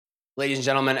Ladies and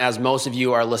gentlemen, as most of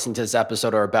you are listening to this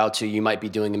episode or about to, you might be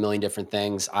doing a million different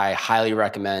things. I highly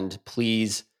recommend,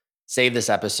 please save this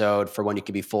episode for when you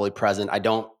can be fully present. I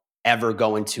don't ever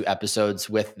go into episodes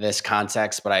with this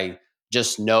context, but I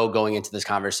just know going into this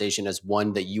conversation as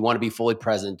one that you want to be fully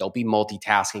present. Don't be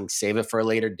multitasking, save it for a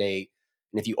later date.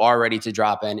 And if you are ready to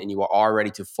drop in and you are ready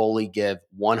to fully give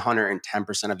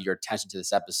 110% of your attention to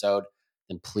this episode,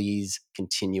 then please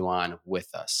continue on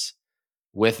with us.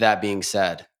 With that being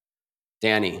said,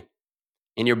 Danny,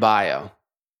 in your bio,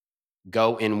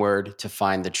 go inward to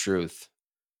find the truth.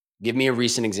 Give me a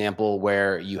recent example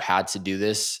where you had to do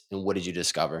this, and what did you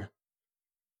discover?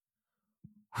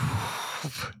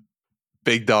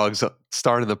 Big dogs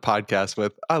starting the podcast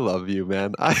with "I love you,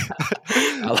 man." I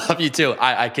love you too.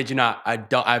 I kid you not.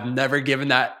 I've never given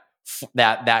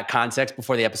that context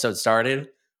before the episode started.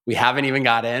 We haven't even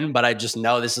got in, but I just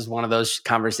know this is one of those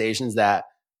conversations that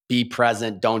be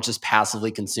present, don't just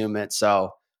passively consume it.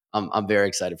 So I'm very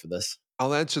excited for this.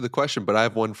 I'll answer the question, but I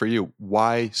have one for you.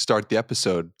 Why start the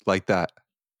episode like that?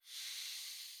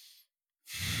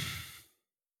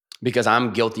 Because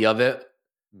I'm guilty of it,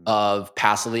 of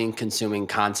passively consuming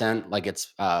content. Like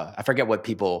it's, I forget what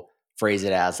people phrase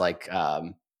it as, like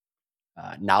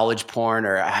knowledge porn,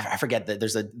 or I forget that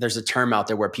there's a term out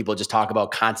there where people just talk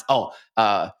about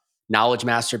knowledge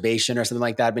masturbation or something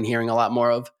like that. I've been hearing a lot more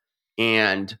of,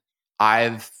 and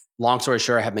long story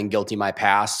short, have been guilty in my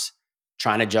past,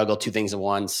 trying to juggle two things at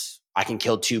once. I can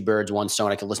kill two birds, one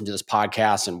stone. I can listen to this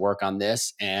podcast and work on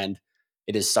this, and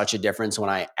it is such a difference when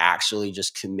I actually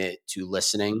just commit to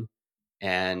listening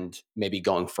and maybe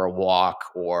going for a walk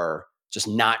or just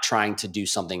not trying to do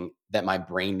something that my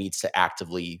brain needs to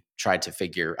actively try to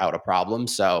figure out a problem.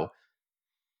 So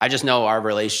I just know our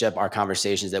relationship, our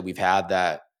conversations that we've had,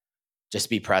 that just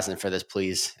be present for this,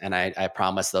 please. And I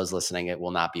promise those listening, it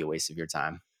will not be a waste of your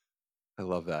time. I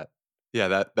love that.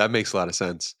 Yeah, that makes a lot of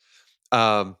sense.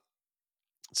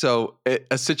 So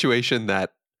a situation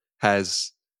that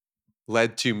has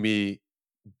led to me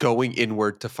going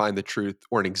inward to find the truth,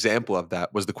 or an example of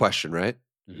that, was the question, right?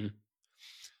 Mm-hmm.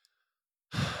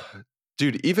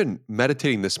 Dude, even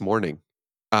meditating this morning,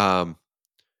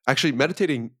 actually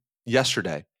meditating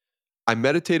yesterday, I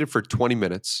meditated for 20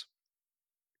 minutes.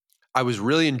 I was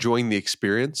really enjoying the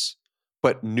experience,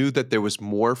 but knew that there was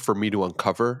more for me to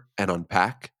uncover and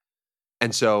unpack.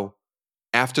 And so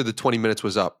after the 20 minutes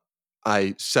was up,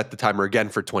 I set the timer again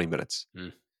for 20 minutes.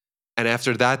 And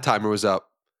after that timer was up,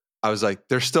 I was like,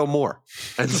 there's still more.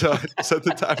 And so I set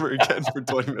the timer again for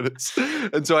 20 minutes.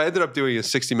 And so I ended up doing a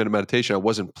 60-minute meditation. I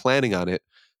wasn't planning on it,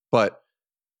 but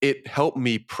it helped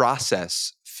me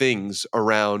process things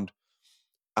around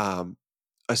a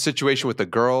situation with a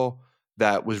girl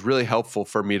that was really helpful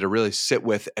for me to really sit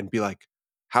with and be like,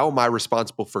 how am I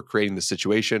responsible for creating the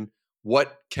situation?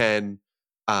 What can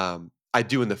I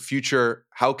do in the future?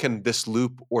 How can this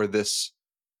loop or this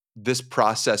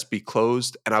process be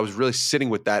closed? And I was really sitting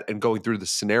with that and going through the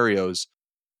scenarios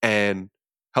and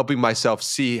helping myself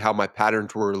see how my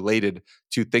patterns were related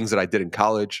to things that I did in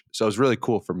college. So it was really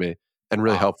cool for me and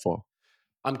really helpful.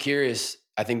 I'm curious.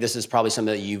 I think this is probably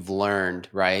something that you've learned,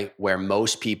 right? Where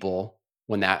most people,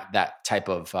 when that type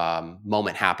of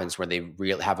moment happens, where they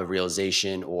have a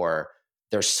realization or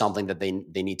there's something that they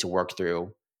need to work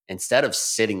through, instead of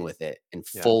sitting with it and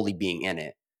fully being in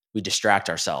it, we distract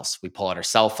ourselves. We pull out our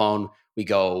cell phone. We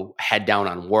go head down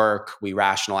on work. We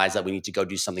rationalize that we need to go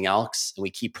do something else, and we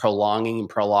keep prolonging and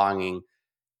prolonging.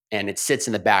 And it sits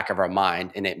in the back of our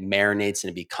mind, and it marinates,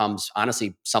 and it becomes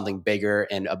honestly something bigger.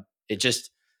 And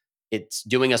it's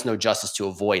doing us no justice to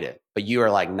avoid it. But you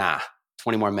are like, nah,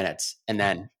 20 more minutes, and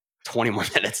then 20 more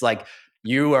minutes. Like,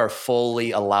 you are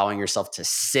fully allowing yourself to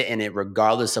sit in it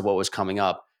regardless of what was coming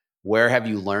up. Where have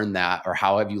you learned that? Or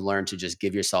how have you learned to just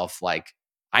give yourself, like,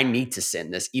 I need to sit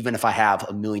in this, even if I have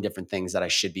a million different things that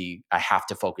I have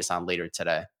to focus on later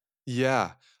today?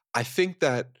 Yeah. I think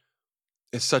that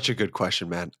it's such a good question,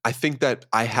 man. I think that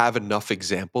I have enough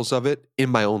examples of it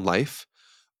in my own life,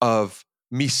 of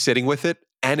me sitting with it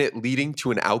and it leading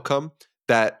to an outcome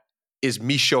that is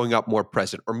me showing up more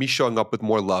present, or me showing up with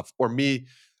more love, or me.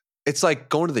 It's like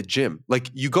going to the gym. Like,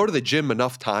 you go to the gym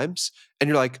enough times and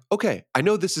you're like, okay, I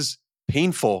know this is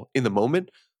painful in the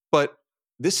moment, but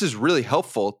this is really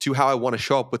helpful to how I want to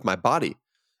show up with my body.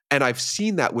 And I've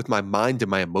seen that with my mind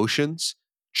and my emotions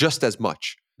just as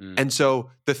much. And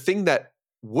so the thing that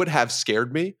would have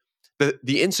scared me,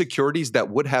 the insecurities that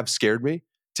would have scared me,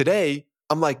 today,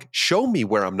 I'm like, show me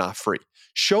where I'm not free.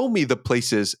 Show me the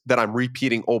places that I'm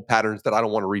repeating old patterns that I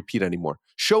don't want to repeat anymore.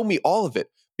 Show me all of it,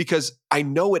 because I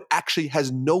know it actually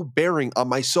has no bearing on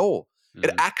my soul. It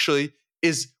actually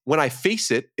is when I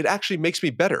face it, it actually makes me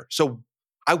better. So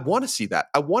I want to see that.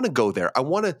 I want to go there. I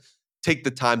want to take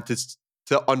the time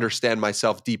to understand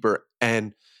myself deeper.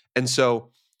 And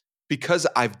so because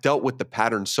I've dealt with the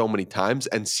pattern so many times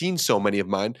and seen so many of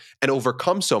mine and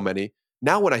overcome so many,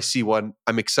 now when I see one,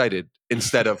 I'm excited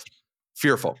instead of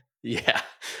fearful. Yeah.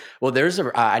 Well, there's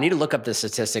a. I need to look up the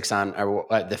statistics on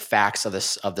the facts of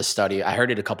this of the study. I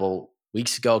heard it a couple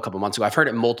weeks ago, a couple months ago. I've heard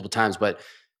it multiple times, but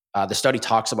the study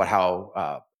talks about how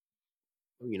I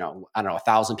don't know,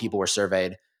 1,000 people were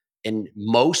surveyed, and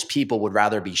most people would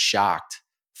rather be shocked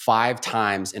 5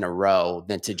 times in a row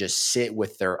than to just sit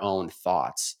with their own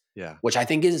thoughts, Yeah. which I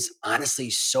think is honestly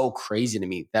so crazy to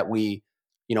me that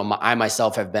I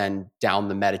myself have been down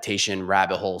the meditation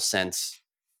rabbit hole since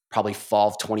probably fall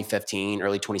of 2015,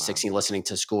 early Wow. 2016, listening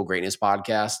to School of Greatness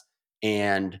podcast.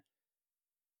 And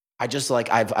I just like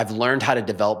I've learned how to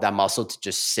develop that muscle to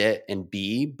just sit and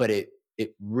be, but it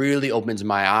really opens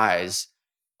my eyes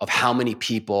of how many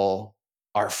people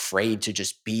are afraid to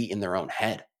just be in their own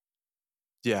head.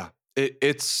 Yeah.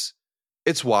 It's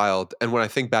wild. And when I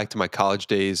think back to my college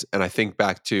days and I think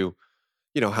back to,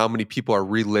 how many people are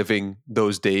reliving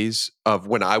those days of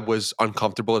when I was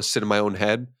uncomfortable to sit in my own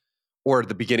head or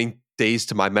the beginning days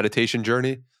to my meditation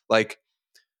journey, like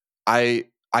I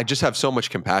just have so much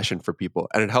compassion for people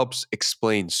and it helps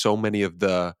explain so many of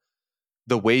the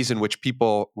ways in which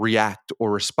people react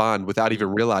or respond without Mm. even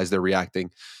realize they're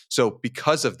reacting. So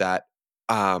because of that,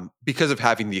 because of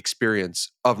having the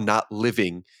experience of not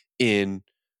living in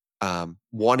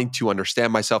wanting to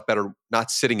understand myself better,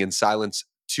 not sitting in silence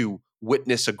to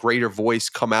witness a greater voice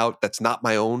come out that's not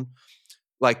my own.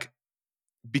 Like,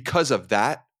 because of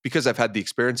that, because I've had the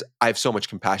experience, I have so much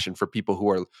compassion for people who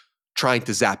are trying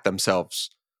to zap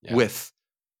themselves Yeah. with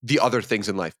the other things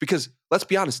in life. Because let's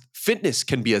be honest, fitness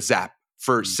can be a zap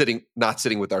for Mm. not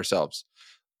sitting with ourselves.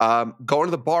 Going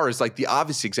to the bar is like the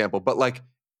obvious example, but like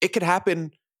it could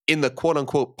happen in the quote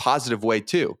unquote positive way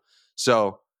too.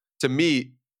 So to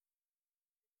me,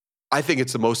 I think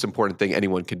it's the most important thing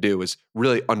anyone can do is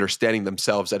really understanding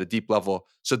themselves at a deep level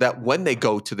so that when they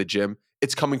go to the gym,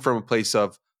 it's coming from a place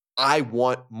of, I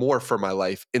want more for my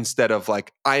life instead of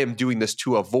like, I am doing this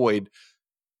to avoid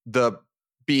the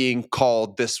being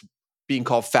called this, being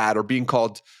called fat or being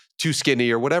called too skinny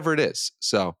or whatever it is.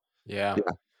 So, Yeah.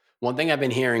 yeah. One thing I've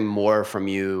been hearing more from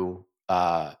you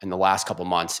in the last couple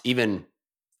months, even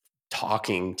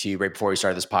talking to you right before we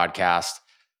started this podcast,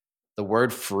 the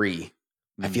word free,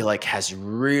 I Mm, feel like has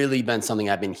really been something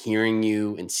I've been hearing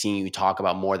you and seeing you talk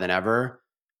about more than ever.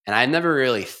 And I never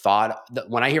really thought that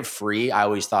when I hear free, I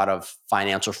always thought of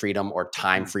financial freedom or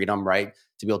time mm. freedom, right?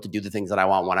 To be able to do the things that I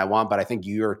want when I want. But I think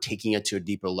you're taking it to a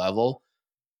deeper level.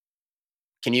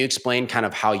 Can you explain kind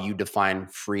of how you define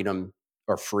freedom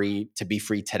or free to be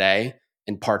free today?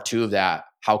 And part two of that,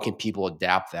 how can people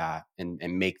adapt that and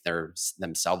make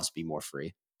themselves be more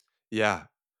free? Yeah.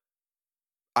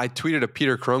 I tweeted a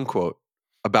Peter Crone quote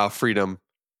about freedom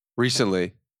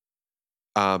recently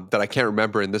that I can't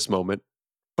remember in this moment,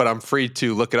 but I'm free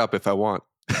to look it up if I want.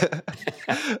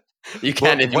 You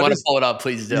can, But if you what want to is pull it up,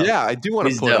 please do. yeah, I do wanna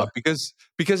Please pull it do. up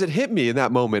because it hit me in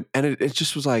that moment, and it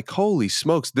just was like, "Holy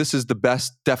smokes, this is the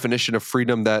best definition of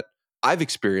freedom that I've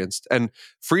experienced." And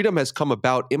freedom has come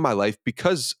about in my life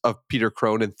because of Peter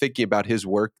Crone and thinking about his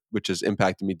work, which has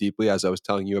impacted me deeply, as I was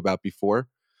telling you about before.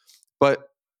 But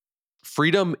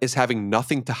freedom is having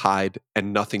nothing to hide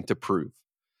and nothing to prove.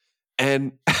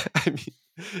 And I mean,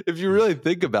 if you really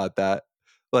think about that,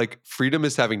 like freedom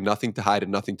is having nothing to hide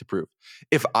and nothing to prove.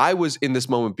 If I was in this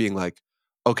moment being like,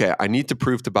 okay, I need to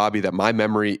prove to Bobby that my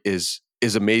memory is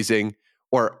amazing,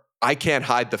 or I can't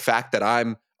hide the fact that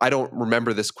I don't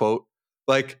remember this quote,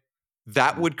 like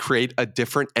that Mhm. would create a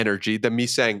different energy than me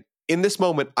saying, in this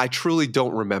moment, I truly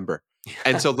don't remember.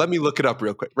 And so let me look it up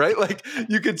real quick, right? Like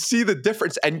you could see the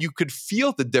difference and you could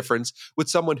feel the difference with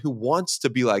someone who wants to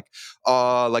be like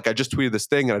I just tweeted this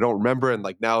thing and I don't remember, and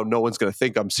like now no one's going to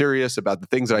think I'm serious about the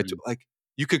things that Mhm. like.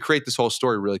 You could create this whole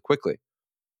story really quickly.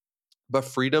 But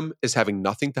freedom is having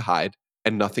nothing to hide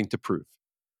and nothing to prove.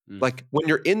 Mm. Like when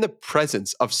you're in the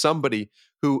presence of somebody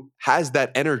who has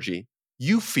that energy,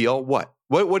 you feel what?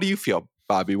 What do you feel,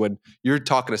 Bobby, when you're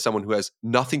talking to someone who has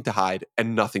nothing to hide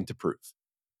and nothing to prove?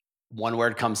 One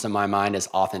word comes to my mind is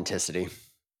authenticity.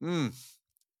 Mm.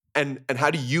 And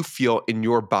how do you feel in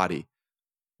your body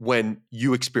when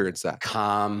you experience that?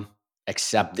 Calm, Mhm.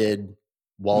 accepted, Mhm.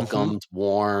 welcomed,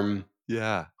 warm.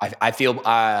 Yeah. I feel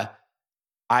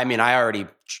I mean,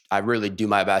 I really do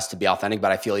my best to be authentic,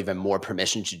 but I feel even more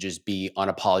permission to just be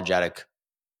unapologetic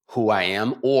who I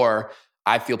am, or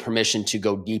I feel permission to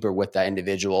go deeper with that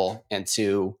individual and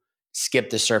to skip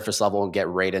the surface level and get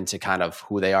right into kind of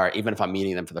who they are, even if I'm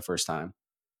meeting them for the first time.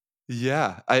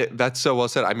 Yeah, I that's so well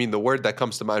said. I mean, the word that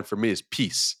comes to mind for me is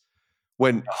peace.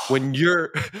 When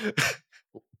you're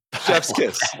I chef's love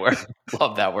kiss, that word.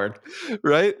 Love that word.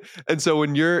 right? And so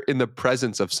when you're in the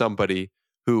presence of somebody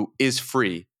who is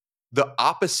free, the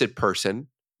opposite person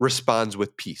responds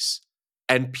with peace.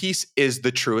 And peace is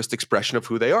the truest expression of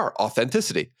who they are,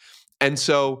 authenticity. And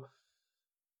so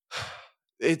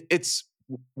it's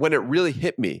when it really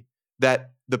hit me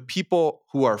that the people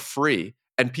who are free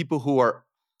and people who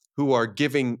are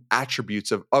giving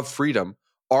attributes of freedom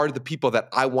are the people that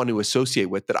I want to associate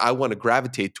with, that I want to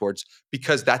gravitate towards,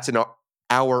 because that's in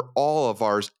our all of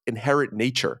ours inherent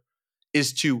nature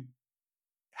is to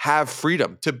have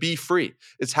freedom, to be free.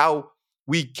 It's how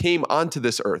we came onto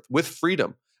this earth with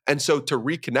freedom. And so to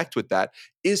reconnect with that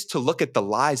is to look at the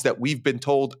lies that we've been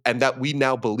told and that we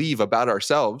now believe about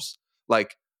ourselves,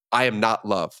 like, I am not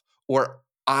love, or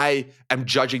I am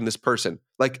judging this person.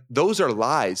 Like, those are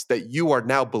lies that you are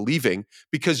now believing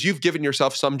because you've given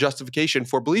yourself some justification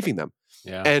for believing them.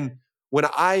 Yeah. And when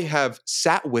I have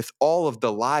sat with all of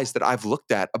the lies that I've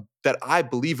looked at that I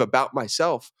believe about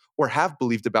myself or have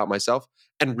believed about myself,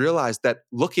 and realized that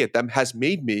looking at them has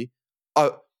made me a,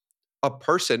 a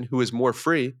person who is more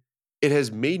free, it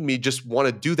has made me just want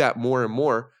to do that more and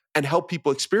more and help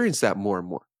people experience that more and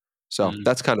more. So Mm.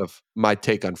 that's kind of my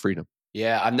take on freedom.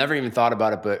 Yeah, I've never even thought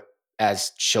about it, but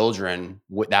as children,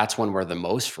 that's when we're the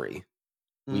most free.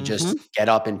 We just Hmm. get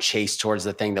up and chase towards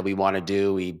the thing that we wanna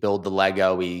do. We build the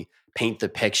Lego, we paint the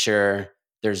picture.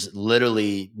 There's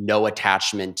literally no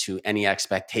attachment to any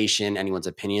expectation, anyone's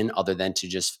opinion, other than to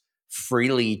just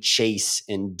freely chase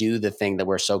and do the thing that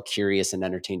we're so curious and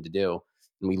entertained to do.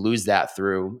 And we lose that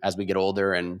through as we get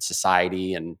older and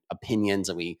society and opinions,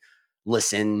 and we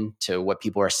listen to what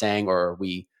people are saying, or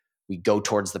we go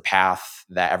towards the path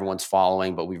that everyone's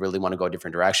following, but we really wanna go a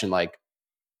different direction. Like,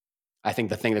 I think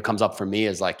the thing that comes up for me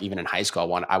is like even in high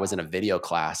school, I was in a video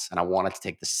class and I wanted to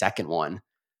take the second one,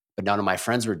 but none of my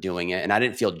friends were doing it, and I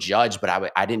didn't feel judged.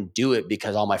 But I didn't do it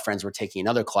because all my friends were taking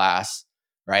another class,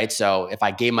 right? So if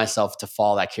I gave myself to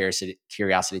follow that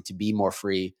curiosity to be more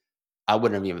free, I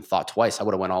wouldn't have even thought twice. I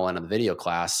would have went all in on the video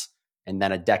class, and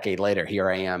then a decade later, here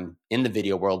I am in the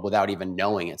video world without even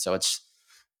knowing it. So it's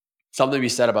something to be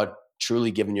said about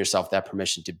truly giving yourself that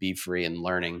permission to be free and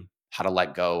learning how to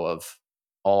let go of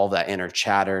all that inner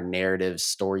chatter, narratives,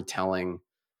 storytelling,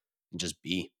 and just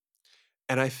be.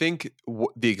 And I think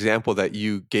the example that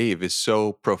you gave is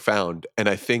so profound. And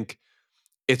I think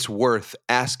it's worth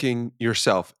asking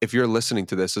yourself, if you're listening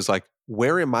to this, is like,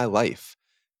 where in my life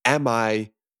am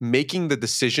I making the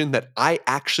decision that I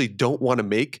actually don't want to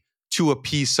make to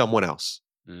appease someone else?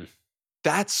 Mm,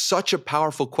 That's such a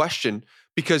powerful question,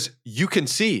 because you can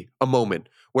see a moment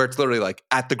where it's literally like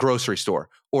at the grocery store,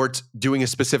 or it's doing a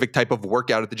specific type of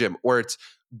workout at the gym, or it's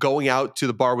going out to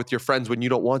the bar with your friends when you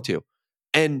don't want to.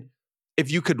 And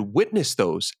if you could witness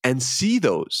those and see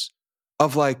those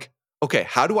of like, okay,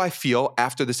 how do I feel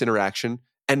after this interaction?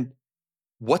 And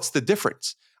what's the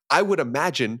difference? I would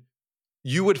imagine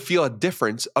you would feel a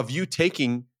difference of you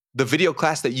taking the video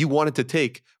class that you wanted to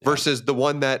take yeah, versus the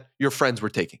one that your friends were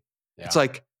taking. It's yeah,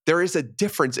 like there is a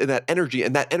difference in that energy,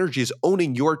 and that energy is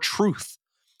owning your truth.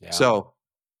 yeah, So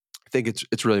I think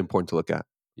it's really important to look at.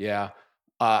 yeah.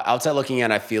 Outside looking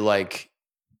in, I feel like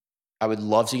I would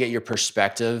love to get your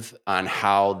perspective on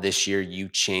how this year you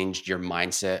changed your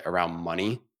mindset around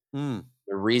money. Mm,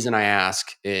 The reason I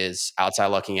ask is outside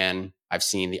looking in, I've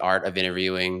seen the art of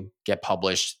interviewing get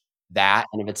published. That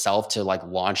in of itself, to like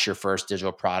launch your first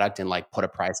digital product and like put a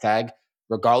price tag,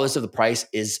 regardless of the price,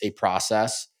 is a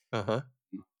process. uh-huh.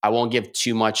 I won't give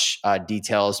too much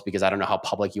details because I don't know how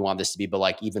public you want this to be, but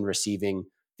like even receiving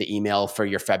the email for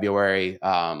your February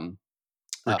uh,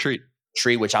 Retreat.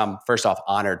 treat, which I'm first off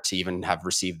honored to even have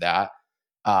received that.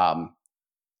 Um,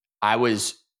 I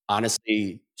was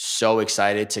honestly so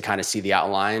excited to kind of see the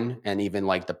outline and even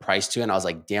like the price to it. And I was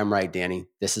like, damn right, Danny,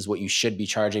 this is what you should be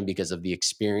charging because of the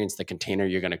experience, the container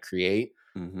you're going to create.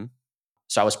 Hmm.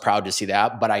 So I was proud to see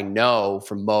that. But I know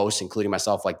for most, including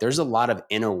myself, like there's a lot of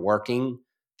inner working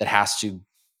that has to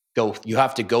you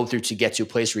have to go through to get to a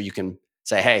place where you can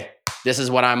say, hey, this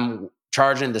is what I'm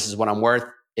charging. This is what I'm worth.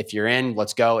 If you're in,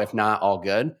 let's go. If not, all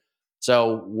good.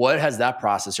 So what has that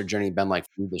process or journey been like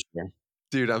for you this year?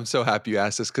 Dude, I'm so happy you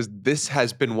asked this, because this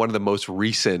has been one of the most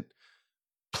recent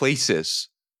places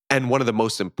and one of the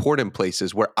most important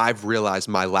places where I've realized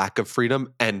my lack of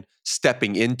freedom and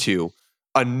stepping into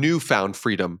a newfound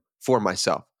freedom for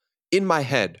myself. In my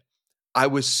head, I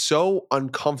was so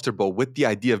uncomfortable with the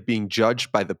idea of being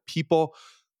judged by the people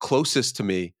closest to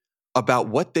me about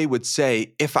what they would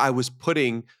say if I was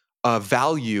putting a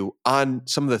value on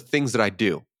some of the things that I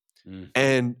do.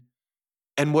 Mm.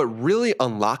 And what really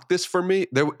unlocked this for me,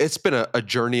 it's been a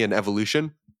journey and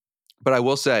evolution. But I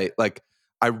will say, like,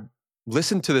 I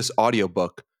listened to this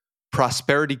audiobook,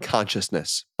 Prosperity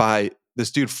Consciousness, by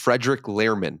this dude, Frederick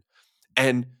Lehrman.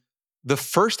 And the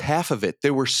first half of it,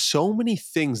 there were so many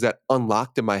things that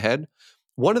unlocked in my head.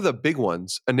 One of the big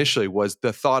ones initially was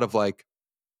the thought of like,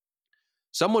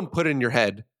 someone put in your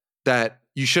head that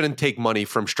you shouldn't take money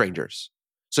from strangers.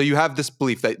 So you have this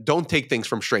belief that don't take things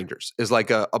from strangers is like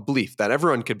a belief that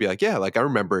everyone could be like, yeah, like I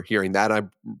remember hearing that. I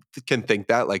can think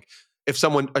that like if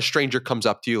a stranger comes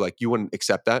up to you, like you wouldn't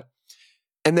accept that.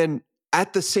 And then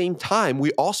at the same time,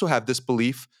 we also have this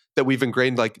belief that we've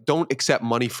ingrained, like don't accept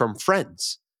money from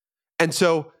friends. And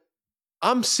so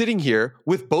I'm sitting here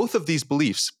with both of these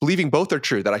beliefs, believing both are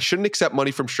true, that I shouldn't accept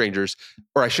money from strangers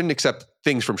or I shouldn't accept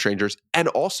things from strangers, and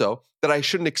also that I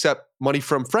shouldn't accept money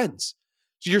from friends.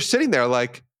 So you're sitting there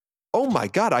like, oh my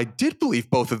God, I did believe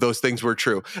both of those things were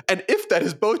true. And if that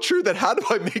is both true, then how do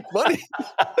I make money?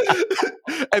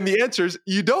 And the answer is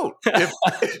you don't. If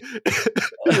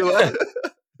you're like,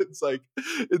 it's like,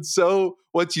 it's so,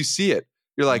 once you see it,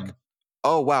 you're like, Mm.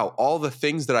 oh wow, all the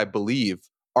things that I believe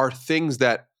are things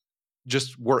that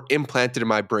just were implanted in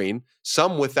my brain,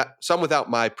 some without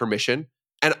my permission,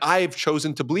 and I've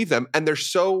chosen to believe them, and they're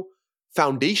so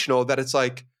foundational that it's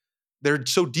like they're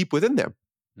so deep within them.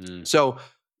 Mm. So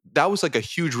that was like a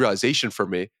huge realization for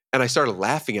me, and I started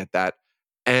laughing at that,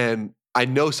 and I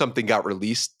know something got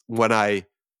released when I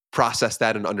processed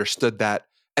that and understood that,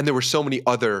 and there were so many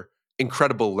other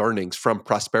incredible learnings from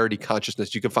Prosperity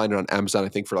Consciousness. You can find it on Amazon, I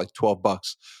think, for like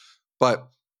 $12. But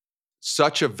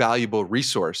such a valuable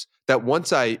resource that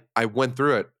once I went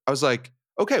through it, I was like,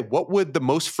 okay, what would the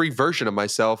most free version of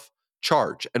myself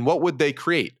charge? And what would they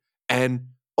create? And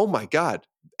oh my God.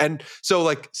 And so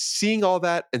like seeing all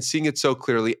that and seeing it so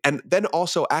clearly, and then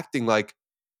also acting like,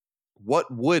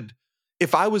 what would,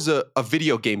 if I was a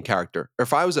video game character or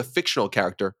if I was a fictional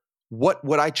character, what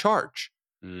would I charge?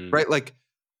 Mm. Right? Like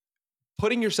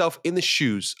putting yourself in the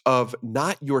shoes of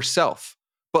not yourself,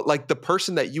 but like the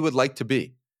person that you would like to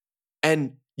be.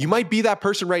 And you might be that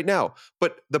person right now,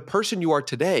 but the person you are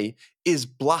today is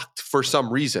blocked for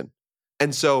some reason.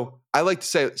 And so I like to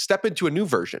say, step into a new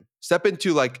version. Step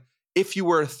into like, if you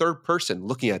were a third person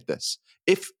looking at this,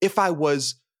 if I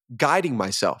was guiding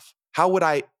myself, how would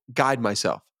I guide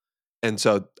myself? And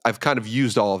so I've kind of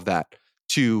used all of that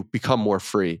to become more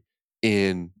free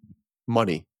in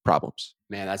money problems.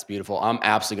 Man, that's beautiful. I'm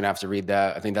absolutely gonna have to read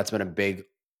that. I think that's been a big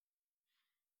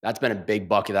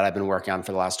bucket that I've been working on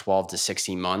for the last 12 to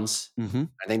 16 months. Hmm.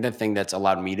 I think the thing that's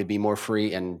allowed me to be more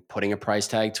free and putting a price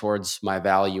tag towards my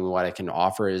value and what I can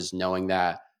offer is knowing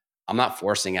that I'm not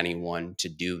forcing anyone to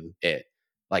do it.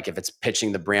 Like if it's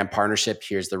pitching the brand partnership,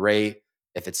 here's the rate.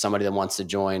 If it's somebody that wants to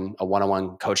join a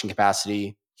one-on-one coaching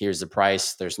capacity, here's the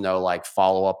price. There's no like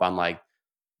follow up on like,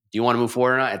 do you want to move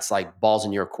forward or not? It's like balls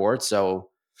in your court. So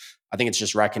I think it's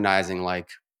just recognizing like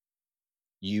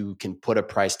you can put a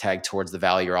price tag towards the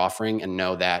value you're offering and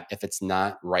know that if it's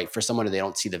not right for someone or they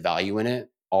don't see the value in it,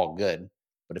 all good.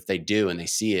 But if they do and they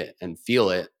see it and feel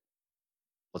it,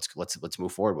 let's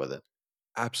move forward with it.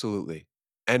 Absolutely.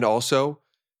 And also,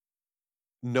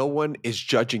 no one is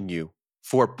judging you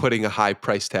for putting a high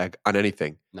price tag on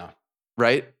anything, No.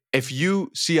 right? If you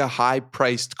see a high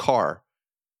priced car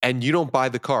and you don't buy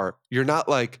the car, you're not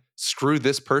like, screw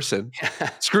this person,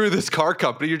 screw this car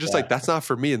company. You're just Yeah. like, that's not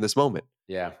for me in this moment.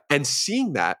 Yeah. And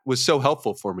seeing that was so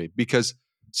helpful for me because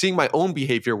seeing my own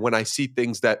behavior when I see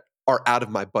things that are out of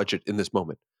my budget in this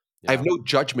moment, I have Yeah. no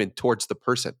judgment towards the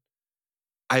person.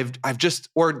 I've just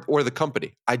or the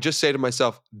company. I just say to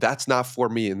myself, that's not for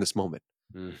me in this moment.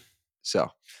 Mm.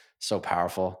 So So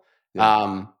powerful.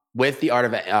 yeah. With the art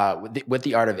of with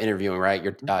the art of interviewing, right?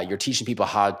 You're teaching people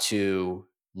how to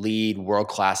lead world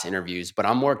class interviews. But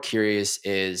I'm more curious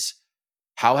is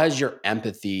how has your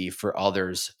empathy for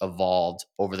others evolved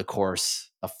over the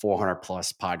course of 400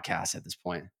 plus podcasts at this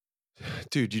point?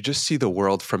 Dude, you just see the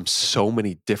world from so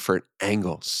many different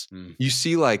angles. Mm. You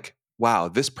see, like, wow,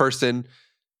 this person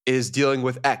is dealing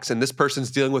with X and this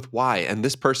person's dealing with Y. And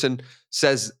this person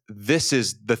says this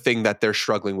is the thing that they're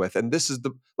struggling with. And this is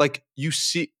the, like, you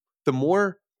see, the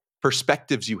more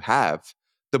perspectives you have,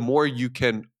 the more you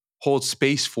can hold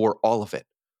space for all of it,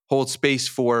 hold space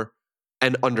for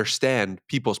and understand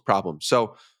people's problems.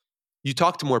 So, you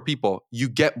talk to more people, you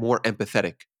get more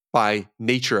empathetic by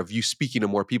nature of you speaking to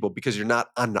more people because you're not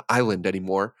on an island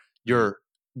anymore. Mm. You're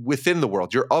within the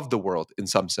world, you're of the world in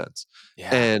some sense.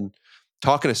 Yeah. And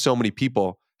talking to so many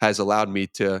people has allowed me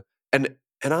to and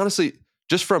honestly,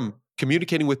 just from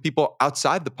communicating with people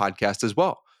outside the podcast as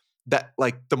well. That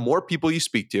like the more people you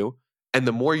speak to and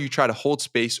the more you try to hold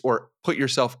space or put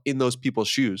yourself in those people's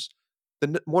shoes,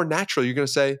 the more natural you're going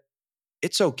to say,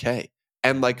 it's okay.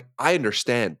 And like, I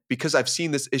understand because I've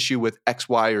seen this issue with X,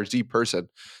 Y, or Z person.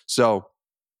 So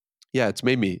yeah, it's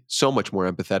made me so much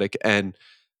more empathetic. And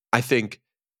I think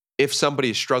if somebody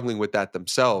is struggling with that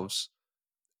themselves,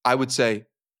 I would say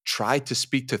try to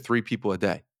speak to 3 people a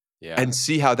day Yeah. and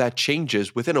see how that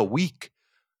changes within a week.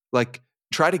 Like,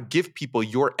 try to give people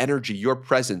your energy, your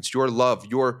presence, your love,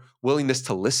 your willingness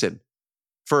to listen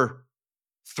for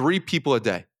 3 people a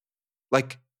day.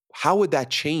 Like, how would that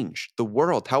change the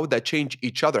world? How would that change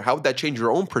each other? How would that change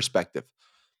your own perspective?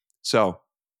 So,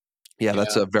 yeah,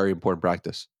 that's Yeah. a very important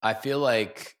practice. I feel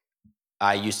like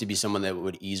I used to be someone that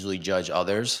would easily judge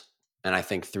others. And I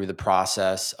think through the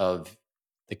process of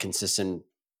the consistent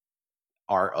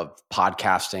art of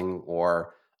podcasting,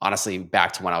 or honestly,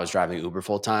 back to when I was driving Uber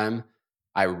full time,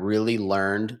 I really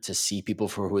learned to see people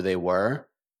for who they were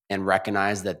and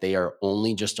recognize that they are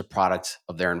only just a product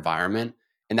of their environment.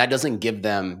 And that doesn't give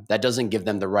them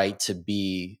the right to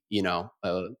be,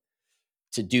 to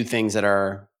do things that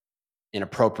are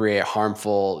inappropriate,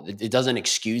 harmful. It doesn't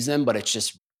excuse them, but it's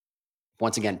just,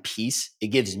 once again, peace. It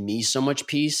gives me so much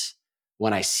peace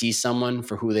when I see someone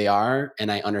for who they are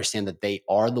and I understand that they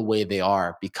are the way they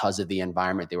are because of the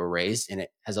environment they were raised. And it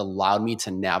has allowed me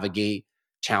to navigate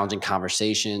challenging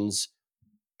conversations,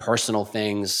 personal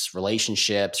things,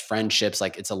 relationships, friendships.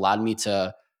 Like, it's allowed me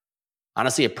to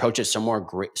honestly approach it so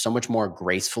much more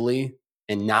gracefully,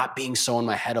 and not being so in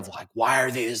my head of like, why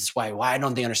are they this way? Why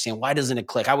don't they understand? Why doesn't it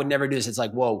click? I would never do this. It's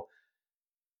like, whoa,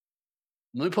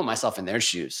 let me put myself in their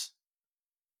shoes.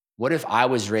 What if I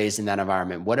was raised in that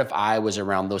environment? What if I was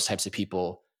around those types of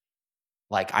people?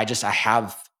 Like, I just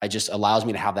allows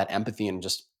me to have that empathy and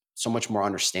just so much more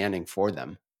understanding for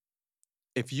them.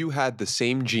 If you had the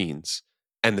same genes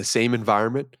and the same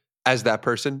environment as that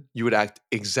person, you would act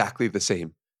exactly the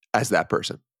same as that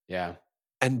person. Yeah.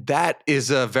 And that is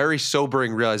a very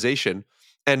sobering realization.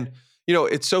 And,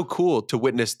 it's so cool to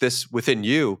witness this within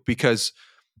you because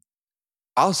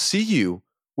I'll see you.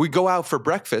 We go out for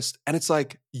breakfast and it's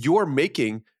like you're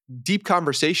making deep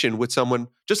conversation with someone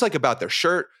just like about their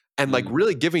shirt and like Mm.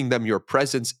 really giving them your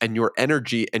presence and your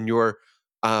energy and your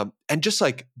and just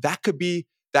like that could be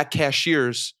that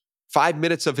cashier's 5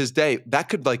 minutes of his day that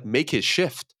could like make his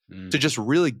shift to Mm. just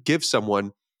really give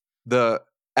someone the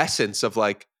essence of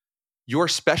like you're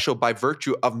special by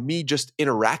virtue of me just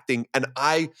interacting and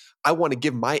I want to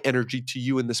give my energy to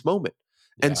you in this moment.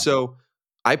 And Yeah. so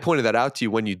I pointed that out to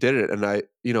you when you did it and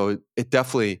it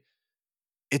definitely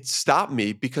it stopped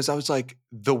me because I was like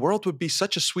the world would be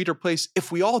such a sweeter place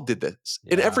if we all did this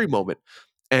in Yeah. every moment.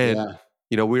 And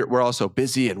Yeah. we're all so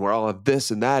busy and we're all of this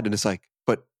and that and it's like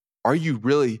but are you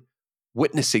really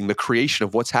witnessing the creation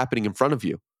of what's happening in front of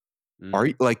you? Are Mm.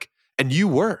 you like, and you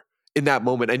were in that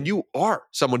moment, and you are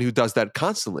someone who does that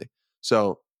constantly.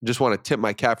 So just want to tip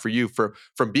my cap for you for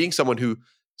from being someone who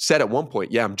said at one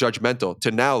point, yeah, I'm judgmental,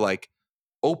 to now like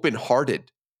open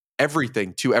hearted,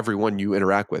 everything to everyone you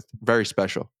interact with. Very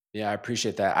special. Yeah, I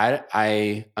appreciate that.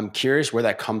 I'm curious where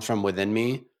that comes from within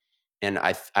me, and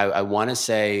I want to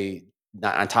say,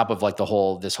 not on top of like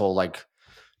this whole like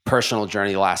personal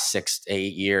journey the last 6 to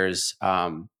 8 years.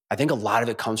 I think a lot of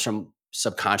it comes from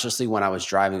subconsciously when I was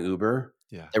driving Uber.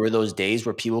 Yeah. There were those days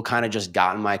where people kind of just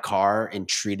got in my car and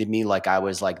treated me like I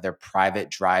was like their private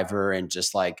driver, and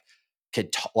just like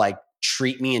like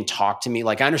treat me and talk to me.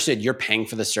 Like, I understood you're paying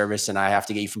for the service and I have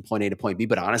to get you from point A to point B.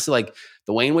 But honestly, like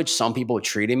the way in which some people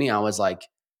treated me, I was like,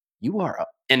 you are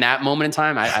in that moment in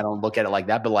time. I don't look at it like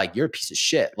that, but like, you're a piece of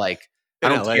shit. Like, I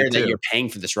In don't LA care that too. you're paying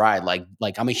for this ride. Like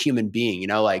I'm a human being,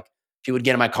 like he would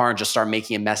get in my car and just start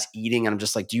making a mess eating. And I'm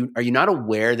just like, are you not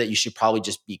aware that you should probably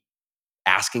just be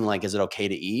asking, like, is it okay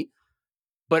to eat?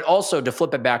 But also to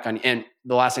flip it back on, and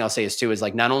the last thing I'll say is too, is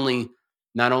like, not only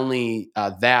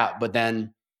that, but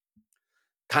then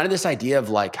kind of this idea of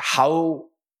like how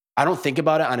I don't think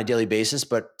about it on a daily basis,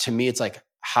 but to me, it's like,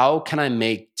 how can I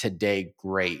make today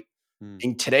great? Mm.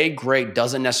 And today great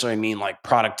doesn't necessarily mean like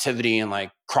productivity and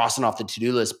like crossing off the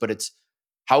to-do list, but it's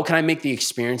how can I make the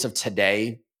experience of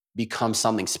today become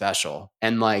something special?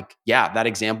 And like, yeah, that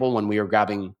example when we were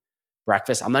grabbing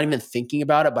breakfast, I'm not even thinking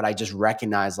about it, but I just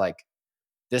recognize like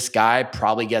this guy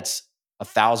probably gets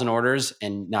 1,000 orders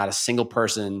and not a single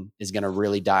person is going to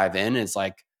really dive in. And it's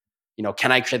like,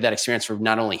 can I create that experience for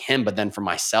not only him, but then for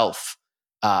myself,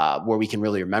 where we can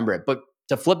really remember it? But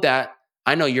to flip that,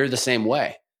 I know you're the same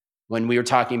way. When we were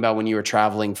talking about when you were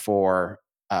traveling for,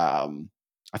 I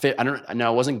don't know,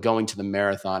 I wasn't going to the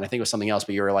marathon. I think it was something else,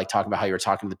 but you were like talking about how you were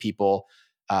talking to the people.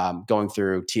 going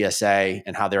through TSA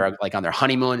and how they're like on their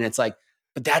honeymoon. And it's like,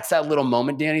 but that's that little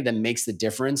moment, Danny, that makes the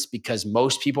difference, because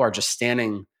most people are just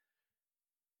standing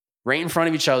right in front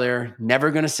of each other,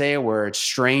 never going to say a word,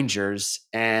 strangers.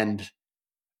 And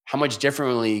how much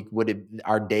differently would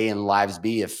our day and lives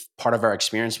be if part of our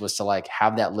experience was to like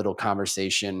have that little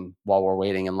conversation while we're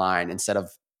waiting in line instead of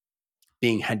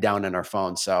being head down in our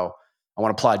phone. So I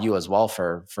want to applaud you as well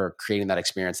for creating that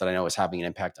experience that I know is having an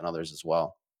impact on others as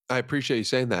well. I appreciate you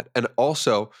saying that. And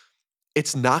also,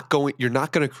 you're not going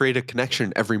to create a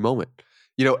connection every moment,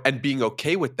 and being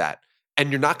okay with that.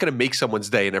 And you're not going to make someone's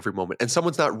day in every moment. And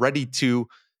someone's not ready to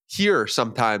hear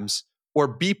sometimes or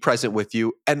be present with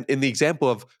you. And in the example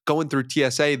of going through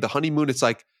TSA, the honeymoon, it's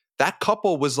like that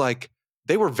couple was like,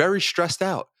 they were very stressed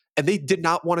out and they did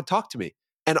not want to talk to me.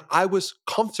 And I was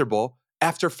comfortable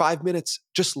after 5 minutes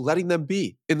just letting them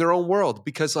be in their own world,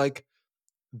 because like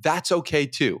that's okay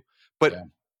too. But Yeah.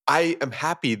 I am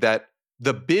happy that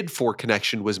the bid for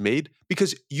connection was made,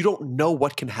 because you don't know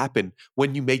what can happen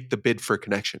when you make the bid for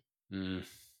connection. Mm.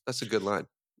 That's a good line.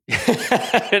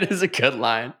 It is a good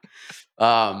line.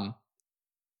 Um,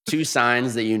 Two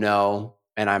signs that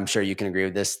and I'm sure you can agree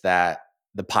with this, that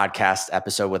the podcast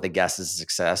episode with a guest is a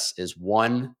success is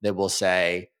one, that will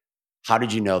say, "How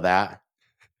did you know that?"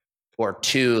 Or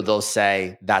two, they'll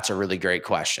say, "That's a really great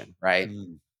question," right?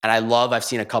 Mm, And I've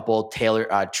seen a couple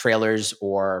trailers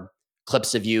or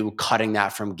clips of you cutting that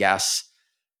from guests,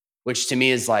 which to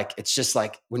me is like, it's just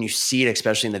like when you see it,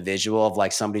 especially in the visual of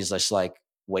like somebody's just like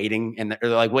waiting and they're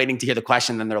like waiting to hear the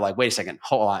question. Then they're like, wait a second,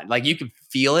 hold on. Like you can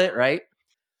feel it, right?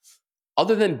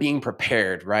 Other than being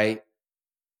prepared, right?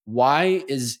 Why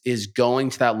is going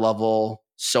to that level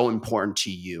so important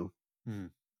to you? mm.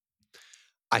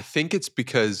 I think it's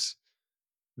because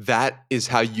that is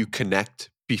how you connect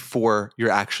before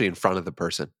you're actually in front of the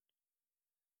person.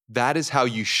 That is how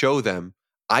you show them,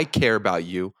 I care about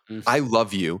you, Mm. I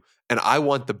love you, and I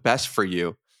want the best for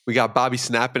you. We got Bobby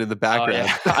snapping in the Oh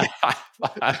yeah, background.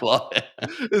 I love it.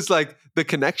 It's like the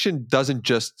connection doesn't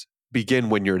just begin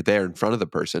when you're there in front of the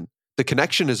person. The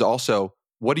connection is also,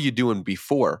 what are you doing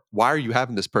before? Why are you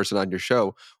having this person on your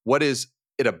show? What is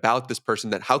it about this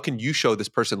person that how can you show this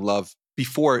person love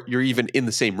before you're even in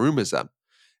the same room as them?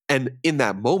 And in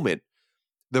that moment,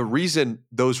 the reason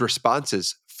those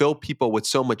responses fill people with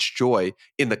so much joy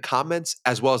in the comments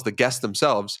as well as the guests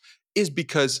themselves is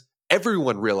because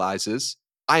everyone realizes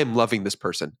I am loving this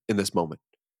person in this moment.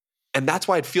 And that's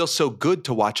why it feels so good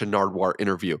to watch a Nardwuar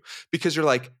interview, because you're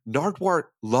like, Nardwuar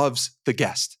loves the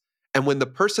guest. And when the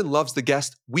person loves the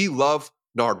guest, we love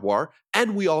Nardwuar.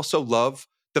 And we also love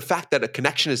the fact that a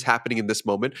connection is happening in this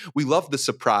moment. We love the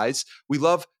surprise. We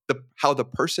love how the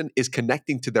person is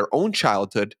connecting to their own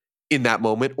childhood in that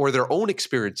moment or their own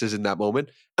experiences in that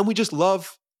moment. And we just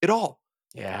love it all.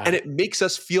 And Yeah. it makes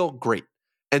us feel great.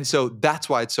 And so that's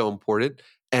why it's so important.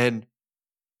 And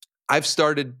I've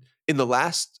started in the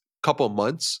last couple of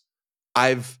months,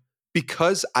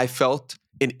 because I felt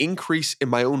an increase in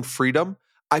my own freedom,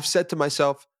 I've said to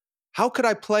myself, how could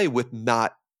I play with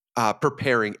not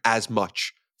preparing as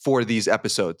much for these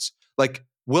episodes? Like,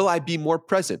 will I be more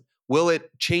present? Will it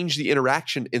change the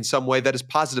interaction in some way that is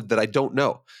positive that I don't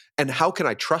know? And how can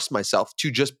I trust myself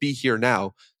to just be here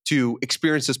now to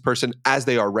experience this person as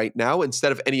they are right now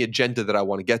instead of any agenda that I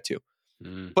want to get to?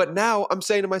 Mm. But now I'm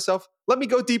saying to myself, let me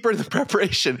go deeper in the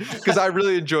preparation because I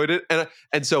really enjoyed it.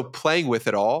 And so playing with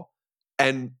it all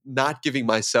and not giving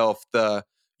myself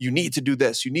you need to do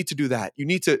this, you need to do that. You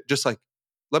need to just like,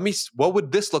 what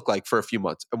would this look like for a few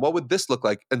months? And what would this look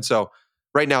like? And so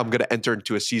right now I'm going to enter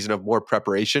into a season of more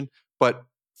preparation. But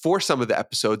for some of the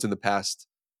episodes in the past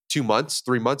 2 months,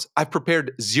 3 months, I've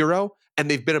prepared zero and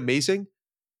they've been amazing.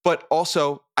 But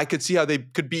also I could see how they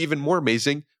could be even more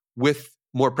amazing with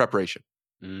more preparation.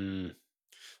 Mm.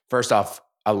 First off,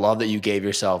 I love that you gave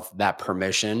yourself that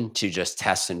permission to just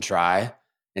test and try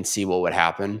and see what would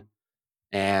happen.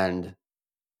 And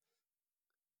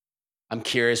I'm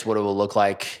curious what it will look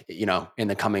like, in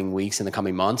the coming weeks, in the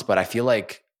coming months. But I feel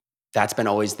like that's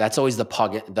always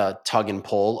the tug and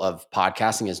pull of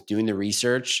podcasting is doing the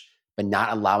research, but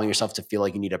not allowing yourself to feel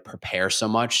like you need to prepare so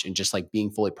much and just like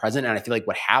being fully present. And I feel like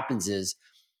what happens is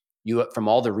you from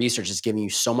all the research is giving you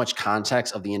so much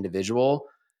context of the individual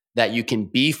that you can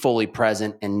be fully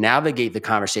present and navigate the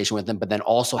conversation with them, but then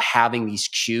also having these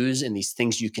cues and these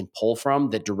things you can pull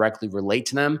from that directly relate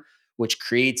to them, which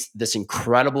creates this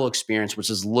incredible experience, which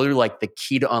is literally like the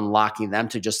key to unlocking them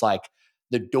to just like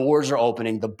the doors are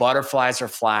opening, the butterflies are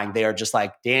flying. They are just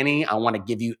like, Danny, I want to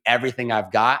give you everything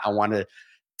I've got. I want to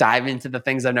dive into the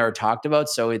things I've never talked about.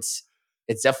 So it's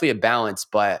definitely a balance,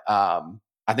 but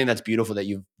I think that's beautiful that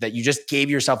you just gave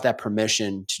yourself that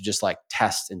permission to just like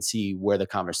test and see where the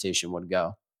conversation would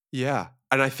go. Yeah.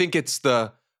 And I think it's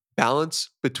the balance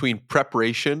between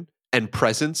preparation and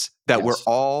presence that we're Yes.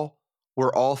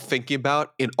 all thinking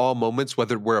about in all moments,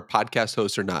 whether we're a podcast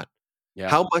host or not. Yeah.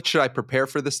 How much should I prepare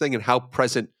for this thing and how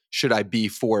present should I be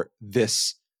for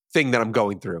this thing that I'm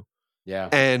going through? Yeah.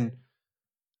 And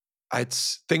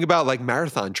it's think about like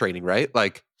marathon training, right?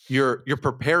 Like you're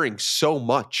preparing so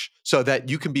much so that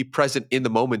you can be present in the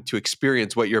moment to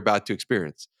experience what you're about to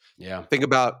experience. Yeah. Think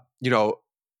about,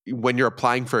 when you're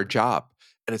applying for a job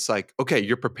and it's like, okay,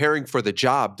 you're preparing for the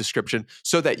job description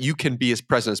so that you can be as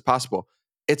present as possible.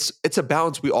 It's a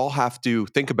balance we all have to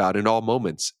think about in all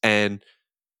moments. And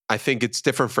I think it's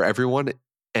different for everyone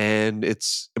and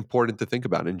it's important to think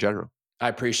about in general. I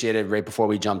appreciate it. Right before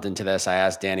we jumped into this, I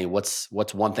asked Danny, what's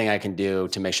one thing I can do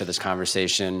to make sure this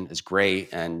conversation is great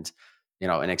and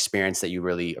an experience that you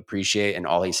really appreciate. And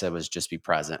all he said was just be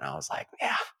present. And I was like,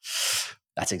 yeah,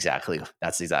 that's exactly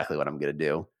what I'm gonna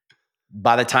do.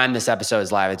 By the time this episode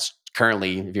is live, it's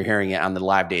currently, if you're hearing it on the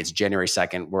live date, it's January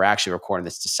 2nd. We're actually recording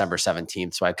this December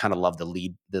 17th. So I kind of love the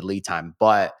lead time.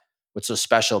 But what's so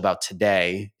special about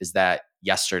today is that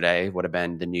yesterday would have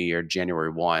been the new year,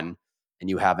 January 1, and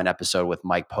you have an episode with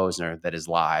Mike Posner that is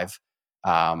live,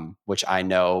 which I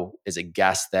know is a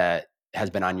guest that has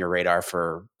been on your radar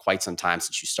for quite some time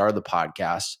since you started the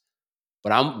podcast.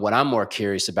 But what I'm more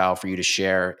curious about for you to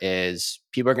share is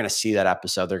people are going to see that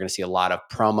episode. They're going to see a lot of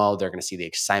promo. They're going to see the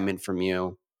excitement from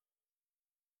you.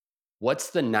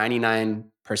 What's the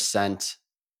 99%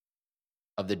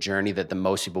 of the journey that the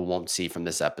most people won't see from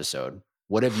this episode?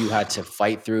 What have you had to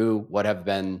fight through? What have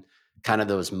been kind of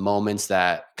those moments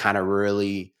that kind of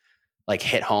really like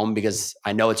hit home? Because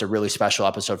I know it's a really special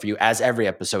episode for you, as every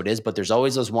episode is, but there's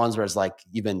always those ones where it's like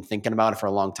you've been thinking about it for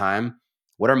a long time.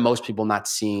 What are most people not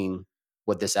seeing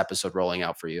with this episode rolling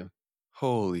out for you?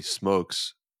 Holy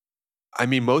smokes. I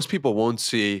mean, most people won't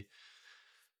see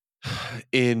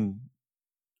in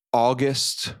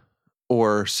August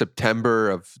or September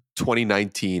of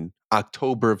 2019,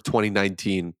 October of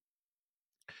 2019,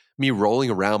 me rolling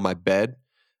around my bed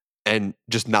and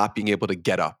just not being able to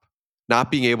get up, not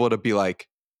being able to be like,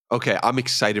 okay, I'm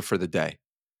excited for the day.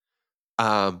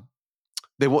 Um,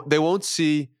 they won't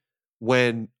see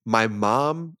when my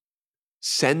mom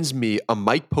sends me a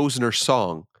Mike Posner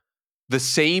song the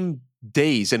same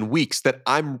days and weeks that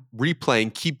I'm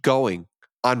replaying Keep Going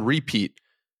on repeat.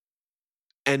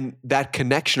 And that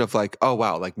connection of like, oh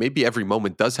wow, like maybe every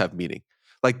moment does have meaning.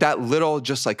 Like that little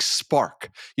just like spark.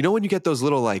 You know when you get those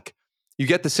little like you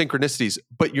get the synchronicities,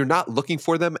 but you're not looking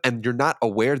for them and you're not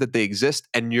aware that they exist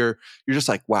and you're just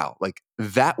like, wow, like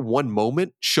that one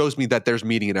moment shows me that there's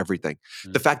meaning in everything.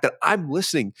 The Mm. fact that I'm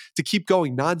listening to Keep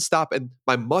Going nonstop and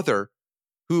my mother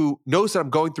who knows that I'm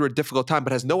going through a difficult time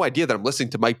but has no idea that I'm listening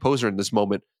to Mike Posner in this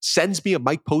moment sends me a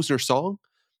Mike Posner song.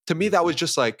 To me that was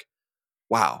just like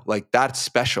wow, like that's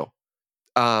special.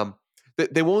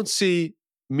 They won't see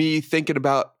me thinking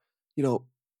about, you know,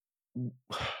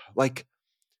 like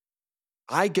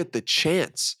I get the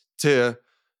chance to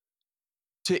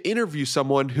interview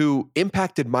someone who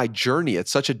impacted my journey at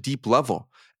such a deep level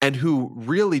and who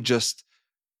really just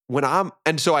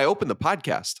and so I opened the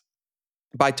podcast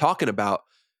by talking about,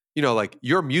 like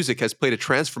your music has played a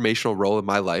transformational role in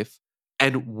my life.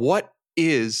 And what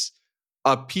is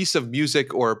a piece of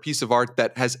music or a piece of art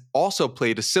that has also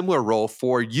played a similar role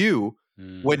for you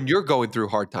Mm. when you're going through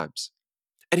hard times?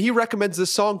 And he recommends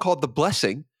this song called The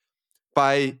Blessing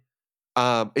by,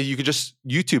 and you can just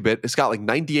YouTube it. It's got like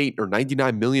 98 or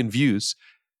 99 million views.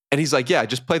 And he's like, yeah,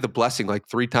 just play The Blessing like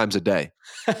 3 times a day.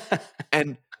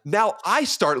 And now I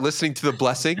start listening to The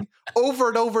Blessing over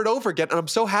and over and over again. And I'm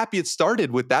so happy it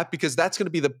started with that because that's going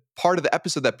to be the part of the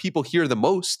episode that people hear the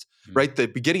most, Mm. right? The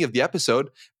beginning of the episode.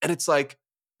 And it's like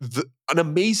an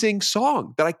amazing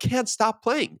song that I can't stop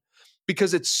playing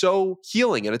because it's so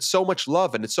healing and it's so much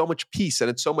love and it's so much peace and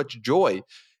it's so much joy.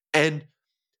 And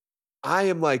I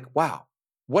am like, wow,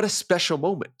 what a special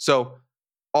moment. So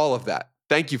all of that.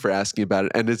 Thank you for asking about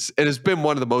it. And it has been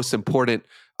one of the most important.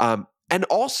 And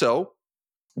also,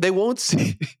 they won't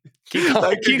see. Keep going,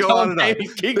 I could keep go on going, and on. baby,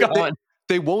 keep They, they, going.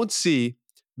 they won't see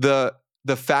the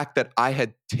fact that I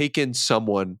had taken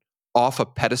someone off a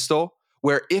pedestal.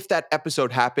 Where if that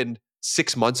episode happened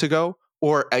 6 months ago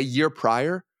or a year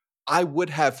prior, I would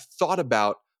have thought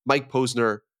about Mike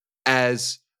Posner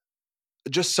as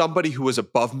just somebody who was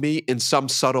above me in some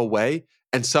subtle way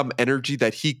and some energy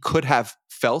that he could have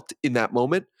felt in that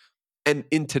moment. And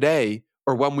in today,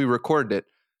 or when we recorded it,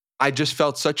 I just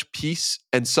felt such peace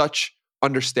and such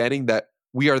understanding that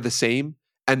we are the same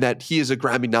and that he is a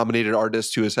Grammy nominated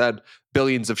artist who has had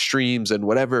billions of streams and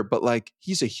whatever, but like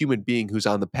he's a human being who's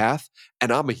on the path,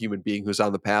 and I'm a human being who's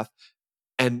on the path.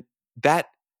 And that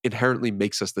inherently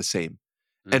makes us the same.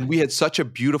 And Mm. we had such a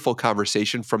beautiful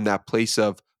conversation from that place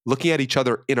of looking at each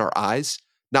other in our eyes,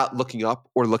 not looking up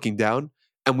or looking down.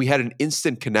 And we had an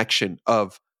instant connection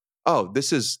of, oh,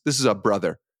 this is a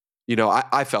brother.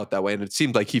 I felt that way. And it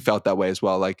seemed like he felt that way as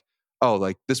well. Like, oh,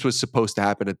 like this was supposed to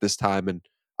happen at this time. And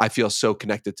I feel so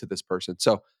connected to this person.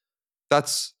 So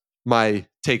that's my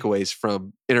takeaways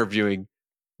from interviewing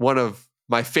one of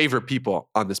my favorite people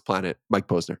on this planet, Mike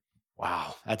Posner.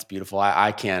 Wow, that's beautiful.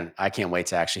 I can't wait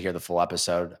to actually hear the full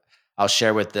episode. I'll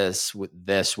share this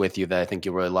with you that I think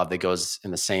you'll really love. That goes in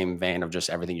the same vein of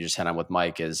just everything you just hit on with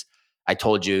Mike. Is I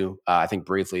told you I think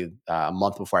briefly a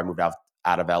month before I moved out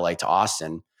of LA to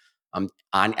Austin, I'm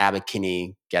on Abbot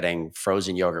Kinney getting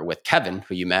frozen yogurt with Kevin,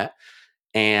 who you met,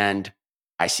 and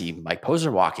I see Mike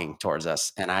Posner walking towards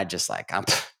us, and I just like I'm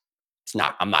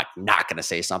not going to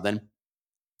say something.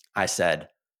 I said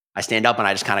I stand up and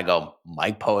I just kind of go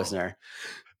Mike Posner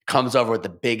comes over with the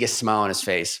biggest smile on his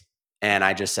face. And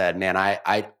I just said, man,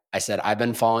 I said, I've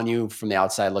been following you from the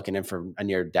outside looking in for a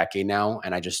near decade now.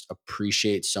 And I just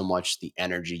appreciate so much the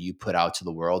energy you put out to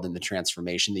the world and the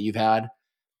transformation that you've had.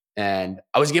 And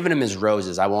I was giving him his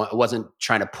roses. I wasn't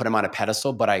trying to put him on a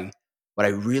pedestal, but what I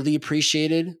really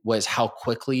appreciated was how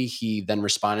quickly he then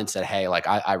responded and said, hey, like,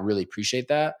 I really appreciate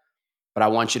that. But I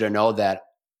want you to know that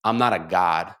I'm not a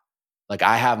god. Like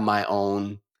I have my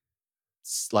own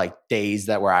like days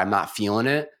that where I'm not feeling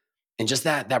it. And just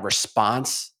that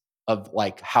response of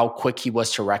like how quick he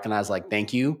was to recognize like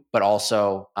thank you, but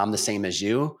also I'm the same as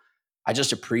you. I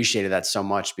just appreciated that so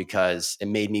much because it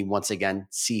made me once again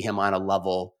see him on a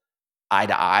level eye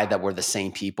to eye that we're the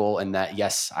same people and that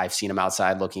yes, I've seen him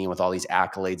outside looking with all these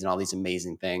accolades and all these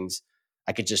amazing things.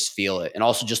 I could just feel it. And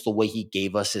also just the way he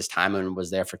gave us his time and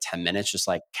was there for 10 minutes, just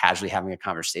like casually having a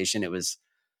conversation. It was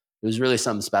really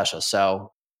something special.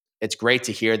 So it's great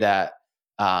to hear that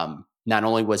not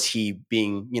only was he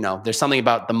being, there's something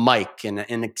about the mic in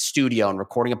the studio and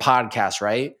recording a podcast,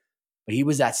 right? But he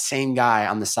was that same guy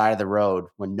on the side of the road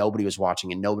when nobody was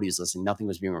watching and nobody was listening, nothing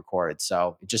was being recorded.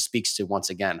 So it just speaks to, once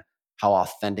again, how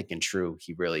authentic and true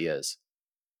he really is.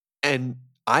 And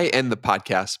I end the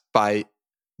podcast by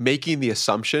making the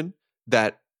assumption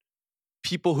that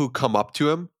people who come up to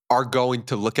him are going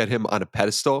to look at him on a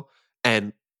pedestal.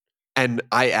 And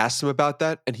I asked him about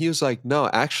that, and he was like, no,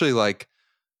 actually, like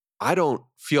I don't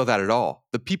feel that at all.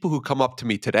 The people who come up to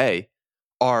me today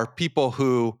are people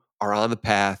who are on the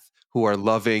path, who are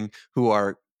loving, who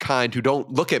are kind, who don't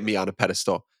look at me on a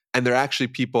pedestal. And they're actually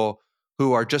people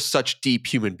who are just such deep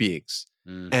human beings.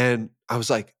 Mm, And I was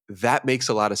like, that makes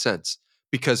a lot of sense.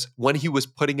 Because when he was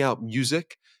putting out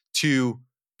music to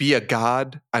be a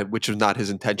god, which was not his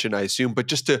intention, I assume, but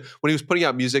just to, when he was putting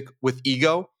out music with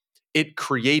ego, it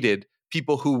created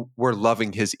people who were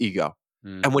loving his ego.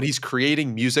 mm, And when he's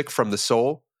creating music from the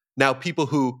soul, now people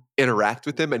who interact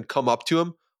with him and come up to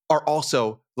him are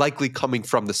also likely coming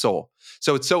from the soul.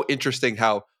 So it's so interesting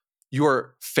how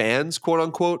your fans, quote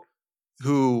unquote,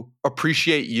 who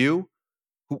appreciate you,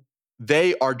 who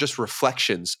they are just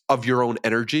reflections of your own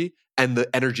energy and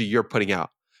the energy you're putting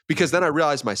out. Because then I mhm,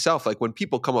 realized myself, like when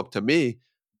people come up to me,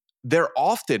 they're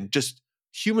often just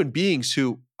human beings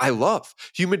who I love,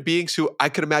 human beings who I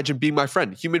could imagine being my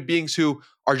friend, human beings who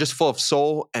are just full of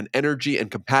soul and energy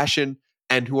and compassion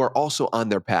and who are also on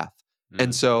their path.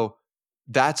 And mm. so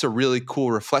that's a really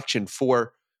cool reflection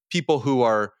for people who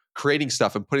are creating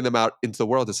stuff and putting them out into the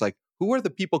world. It's like, who are the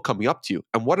people coming up to you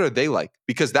and what are they like?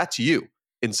 Because that's you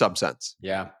in some sense.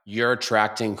 Yeah. You're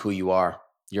attracting who you are.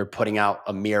 You're putting out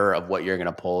a mirror of what you're going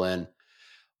to pull in.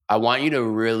 I want you to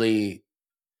really,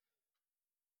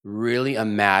 really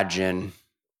imagine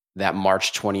that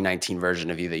March 2019 version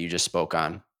of you that you just spoke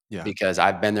on, Yeah. because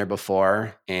I've been there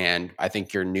before and I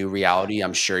think your new reality,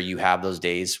 I'm sure you have those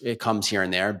days. It comes here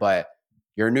and there, but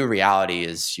your new reality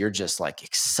is you're just like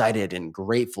excited and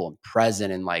grateful and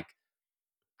present. And like,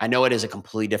 I know it is a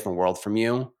completely different world from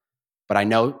you, but I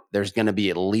know there's going to be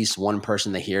at least one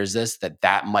person that hears this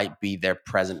that might be their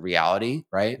present reality,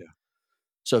 right? Yeah.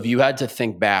 So if you had to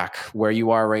think back where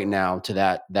you are right now to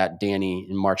that Danny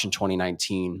in March in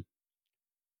 2019,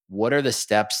 what are the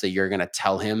steps that you're going to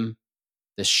tell him?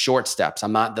 The short steps.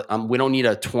 We don't need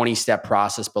a 20-step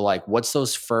process, but like, what's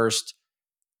those first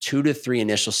 2 to 3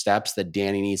 initial steps that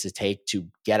Danny needs to take to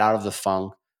get out of the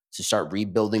funk, to start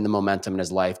rebuilding the momentum in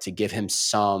his life, to give him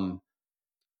some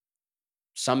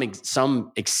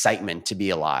excitement to be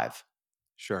alive?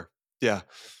 Sure. Yeah.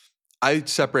 I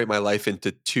separate my life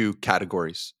into two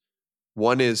categories.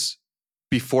 One is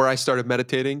before I started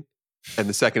meditating, and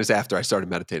the second is after I started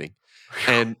meditating.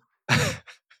 And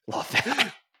Love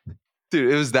that.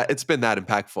 dude, it's been that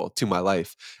impactful to my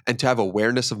life. And to have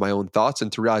awareness of my own thoughts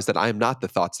and to realize that I am not the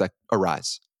thoughts that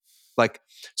arise. Like,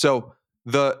 so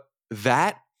the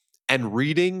that and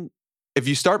reading, if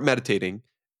you start meditating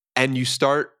and you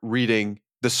start reading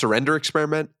The Surrender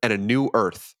Experiment and A New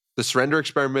Earth, The Surrender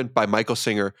Experiment by Michael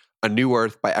Singer, A New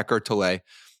Earth by Eckhart Tolle.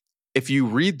 If you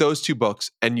read those two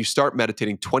books and you start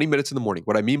meditating 20 minutes in the morning,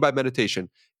 what I mean by meditation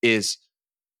is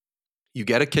you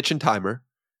get a kitchen timer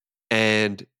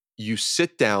and you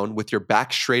sit down with your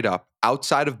back straight up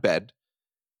outside of bed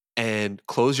and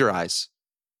close your eyes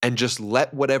and just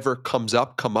let whatever comes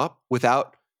up come up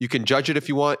without, you can judge it if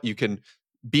you want, you can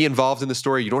be involved in the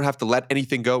story, you don't have to let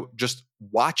anything go, just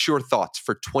watch your thoughts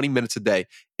for 20 minutes a day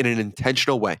in an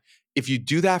intentional way. If you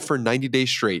do that for 90 days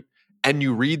straight and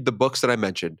you read the books that I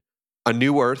mentioned, A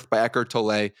New Earth by Eckhart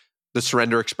Tolle, The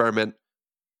Surrender Experiment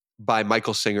by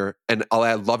Michael Singer, and I'll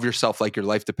add Love Yourself Like Your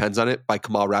Life Depends on It by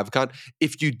Kamal Ravikant.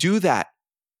 If you do that,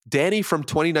 Danny from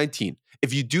 2019,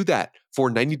 if you do that for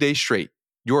 90 days straight,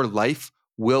 your life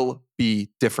will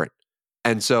be different.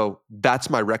 And so that's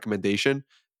my recommendation.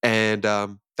 And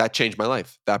that changed my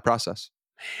life, that process.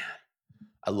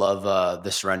 I love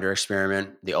the surrender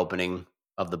experiment, the opening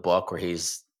of the book where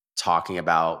he's talking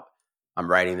about, I'm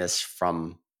writing this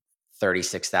from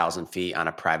 36,000 feet on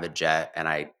a private jet. And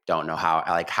I don't know how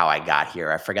I got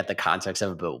here. I forget the context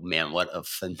of it, but man, what a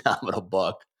phenomenal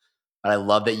book. But I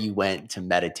love that you went to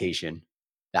meditation.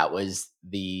 That was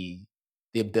the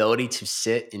ability to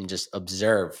sit and just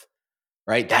observe,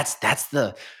 right? That's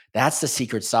the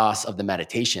secret sauce of the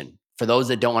meditation. For those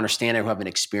that don't understand it, who have an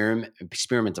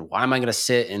experiment of why am I going to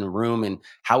sit in a room and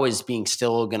how is being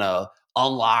still going to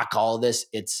unlock all this?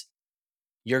 It's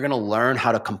you're going to learn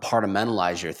how to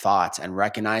compartmentalize your thoughts and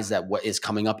recognize that what is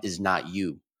coming up is not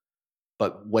you,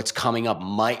 but what's coming up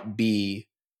might be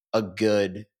a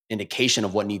good indication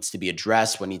of what needs to be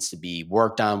addressed, what needs to be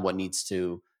worked on, what needs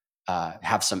to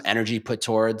have some energy put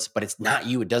towards, but it's not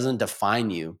you. It doesn't define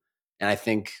you. And I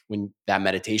think when that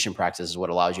meditation practice is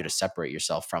what allows you to separate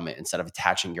yourself from it instead of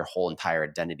attaching your whole entire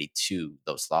identity to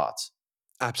those thoughts.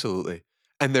 Absolutely.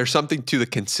 And there's something to the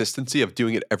consistency of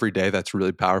doing it every day that's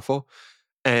really powerful.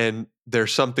 And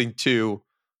there's something to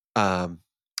um,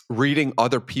 reading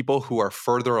other people who are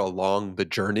further along the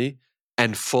journey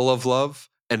and full of love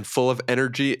and full of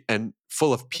energy and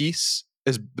full of peace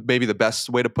is maybe the best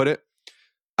way to put it.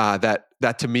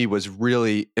 That to me was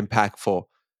really impactful.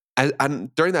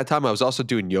 And during that time, I was also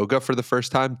doing yoga for the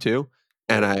first time too.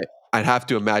 And Oh, I'd have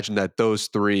to imagine that those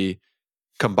three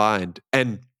combined.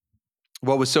 And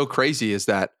what was so crazy is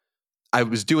that I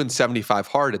was doing 75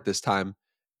 hard at this time.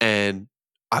 And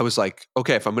I was like,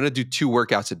 okay, if I'm going to do 2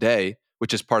 workouts a day,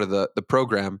 which is part of the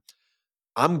program,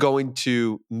 I'm going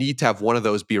to need to have one of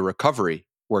those be a recovery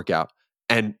workout.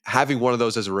 And having one of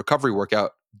those as a recovery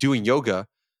workout, doing yoga,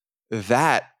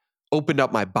 that opened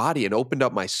up my body and opened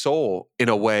up my soul in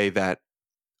a way that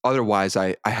otherwise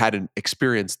I hadn't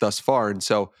experienced thus far. And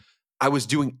so I was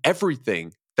doing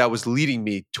everything that was leading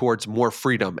me towards more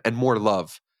freedom and more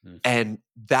love. mm. And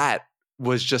that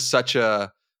was just such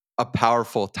a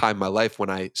powerful time in my life when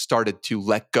I started to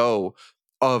let go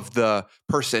of the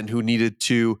person who needed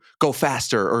to go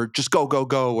faster or just go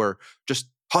or just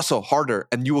hustle harder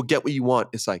and you will get what you want.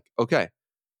 It's like, okay,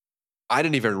 I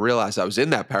didn't even realize I was in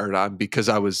that paradigm because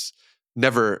I was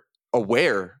never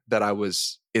aware that I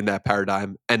was in that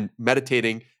paradigm. And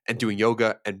meditating and doing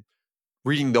yoga and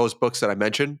reading those books that I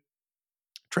mentioned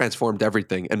transformed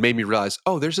everything and made me realize,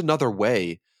 oh, there's another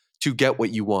way to get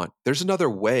what you want. There's another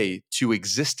way to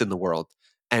exist in the world.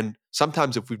 And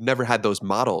sometimes, if we've never had those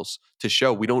models to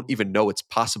show, we don't even know it's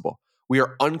possible. We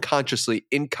are unconsciously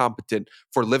incompetent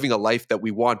for living a life that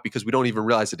we want because we don't even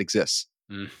realize it exists.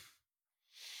 Mm.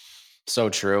 So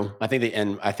true. I think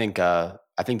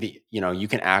the you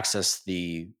can access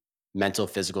the mental,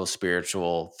 physical,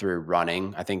 spiritual through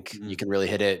running. I think you Mm. can really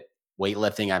hit it.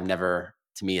 Weightlifting, I've never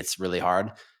to me it's really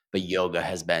hard, but yoga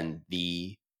has been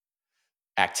the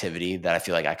activity that I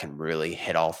feel like I can really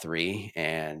hit all three.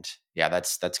 And yeah,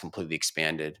 that's completely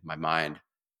expanded my mind.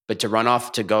 But to run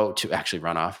off to go to actually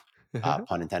run off,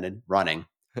 pun intended, running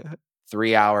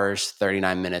 3 hours,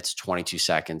 39 minutes, 22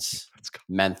 seconds, Let's go.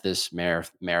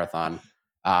 Marathon.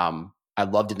 I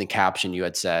loved in the caption you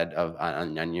had said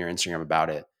on your Instagram about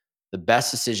it. The best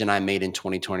decision I made in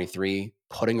 2023,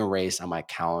 putting a race on my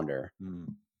calendar.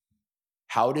 Mm.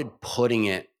 How did putting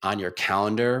it on your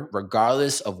calendar,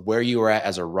 regardless of where you were at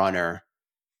as a runner,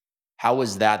 how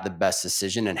was that the best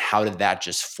decision? And how did that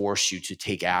just force you to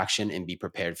take action and be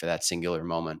prepared for that singular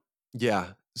moment?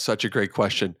 Yeah, such a great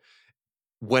question.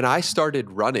 when I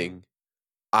started running,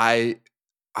 I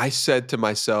I said to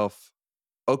myself,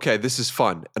 "Okay, this is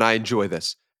fun and I enjoy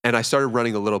this." And I started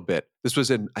running a little bit. This was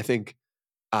in, I think,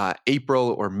 April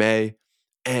or May,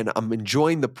 and I'm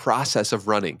enjoying the process of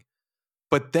running.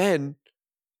 But then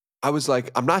I was like,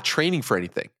 I'm not training for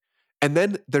anything. And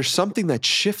then there's something that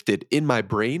shifted in my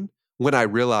brain when I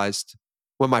realized,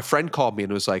 when my friend called me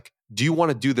and was like, "Do you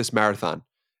want to do this marathon?"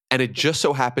 And it just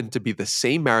so happened to be the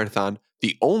same marathon,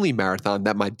 the only marathon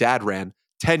that my dad ran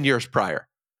 10 years prior.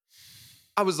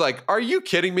 I was like, "Are you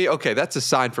kidding me? Okay, that's a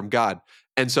sign from God."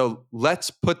 And so let's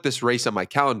put this race on my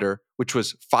calendar, which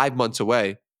was 5 months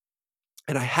away.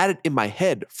 And I had it in my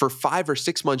head for 5 or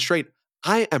 6 months straight.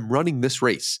 I am running this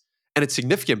race. And it's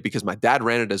significant because my dad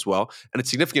ran it as well. And it's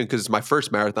significant because it's my first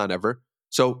marathon ever.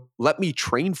 So let me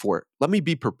train for it. Let me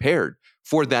be prepared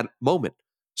for that moment.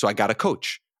 So I got a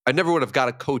coach. I never would have got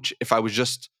a coach if I was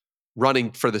just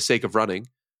running for the sake of running.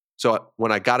 So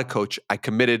when I got a coach, I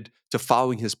committed to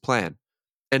following his plan.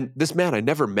 And this man, I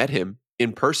never met him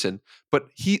in person, but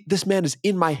this man is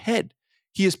in my head.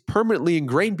 He is permanently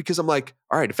ingrained because I'm like,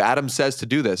 all right, if Adam says to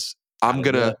do this, Got I'm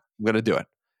to do it. gonna do it.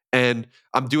 And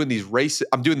I'm doing these races,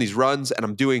 I'm doing these runs, and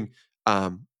I'm doing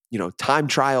time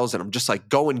trials, and I'm just like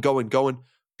going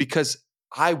because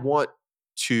I want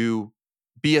to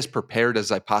be as prepared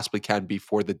as I possibly can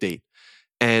before the date.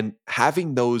 And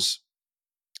having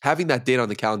that date on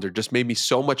the calendar just made me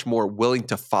so much more willing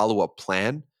to follow a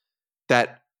plan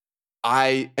that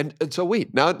and so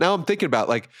wait, now I'm thinking about,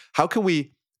 like, how can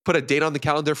we put a date on the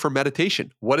calendar for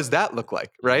meditation? What does that look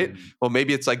like, right? Mm. Well,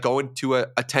 maybe it's like going to a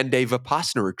 10-day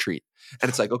Vipassana retreat. And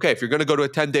it's like, okay, if you're going to go to a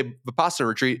 10-day Vipassana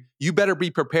retreat, you better be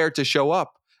prepared to show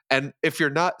up. And if you're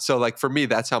not, so like for me,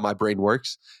 that's how my brain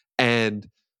works. And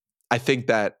I think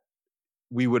that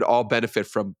we would all benefit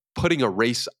from putting a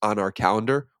race on our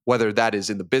calendar, whether that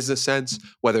is in the business sense,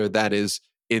 whether that is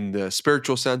in the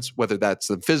spiritual sense, whether that's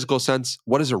the physical sense.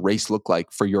 What does a race look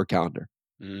like for your calendar?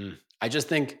 I just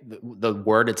think the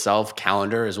word itself,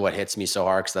 calendar, is what hits me so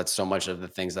hard because that's so much of the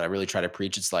things that I really try to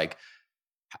preach. It's like,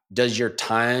 does your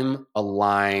time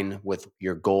align with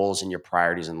your goals and your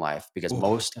priorities in life? Because Oof.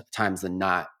 most times than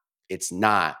not, it's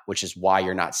not, which is why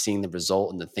you're not seeing the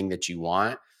result and the thing that you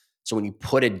want. So when you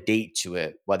put a date to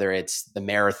it, whether it's the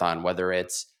marathon, whether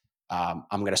it's I'm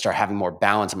going to start having more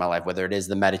balance in my life, whether it is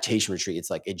the meditation retreat, it's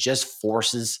like it just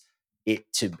forces it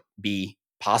to be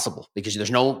possible because there's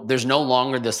no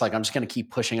longer this like I'm just going to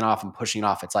keep pushing it off and pushing it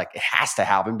off. It's like it has to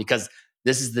happen because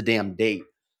this is the damn date.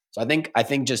 So I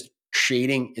think just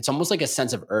creating, it's almost like a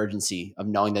sense of urgency of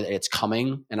knowing that it's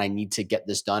coming and I need to get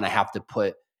this done. I have to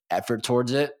put effort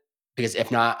towards it because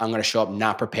if not, I'm going to show up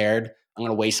not prepared. I'm going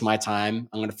to waste my time.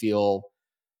 I'm going to feel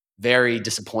very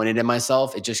disappointed in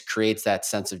myself. It just creates that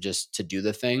sense of just to do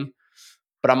the thing.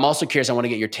 But I'm also curious, I want to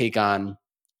get your take on,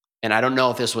 and I don't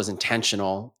know if this was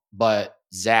intentional, but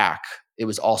Zach, it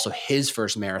was also his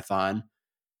first marathon.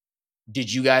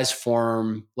 Did you guys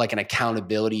form like an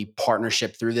accountability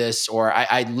partnership through this? Or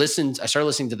I started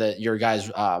listening to your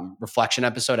guys' reflection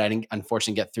episode. I didn't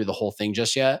unfortunately get through the whole thing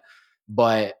just yet,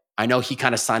 but I know he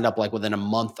kind of signed up like within a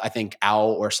month, I think,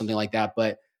 out or something like that.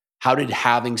 But how did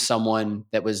having someone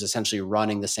that was essentially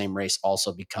running the same race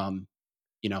also become,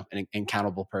 an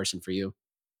accountable person for you?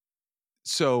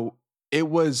 So it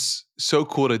was so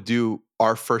cool to do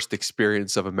our first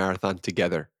experience of a marathon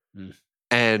together. Mm.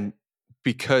 And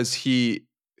because he's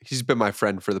been my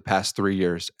friend for the past 3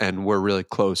 years and we're really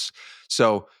close.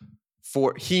 So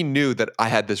he knew that I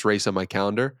had this race on my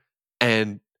calendar,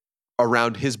 and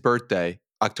around his birthday,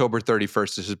 October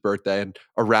 31st is his birthday. And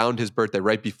around his birthday,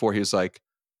 right before, he was like,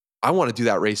 I want to do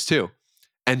that race too.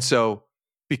 And so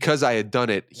because I had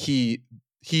done it, he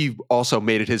also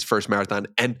made it his first marathon.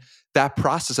 And that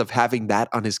process of having that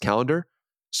on his calendar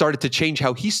started to change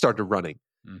how he started running.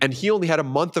 Mm. And he only had a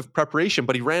month of preparation,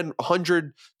 but he ran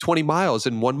 120 miles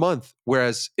in 1 month.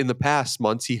 Whereas in the past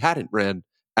months, he hadn't ran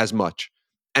as much.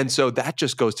 And so that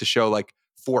just goes to show, like,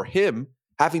 for him,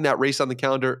 having that race on the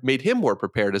calendar made him more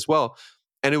prepared as well.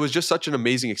 And it was just such an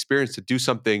amazing experience to do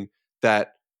something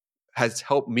that has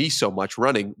helped me so much,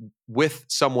 running with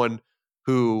someone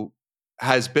who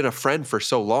has been a friend for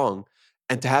so long,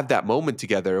 and to have that moment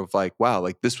together of like, wow,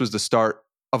 like this was the start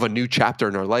of a new chapter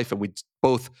in our life, and we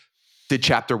both did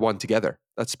chapter one together.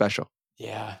 That's special.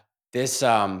 Yeah. This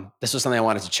was something I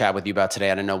wanted to chat with you about today.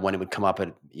 I didn't know when it would come up,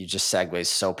 but you just segues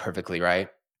so perfectly, right?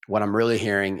 What I'm really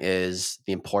hearing is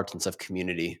the importance of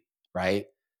community, right?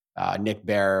 Nick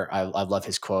Bear, I love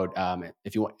his quote.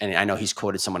 If you want, and I know he's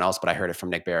quoted someone else, but I heard it from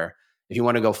Nick Bear. If you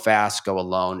want to go fast, go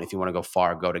alone. If you want to go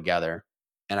far, go together.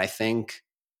 And I think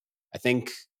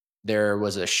there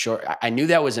was a short, I knew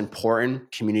that was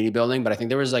important, community building, but I think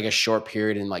there was like a short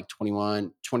period in like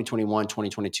 2021,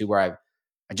 2022, where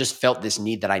I just felt this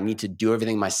need that I need to do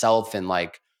everything myself. And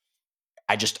like,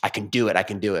 I can do it. I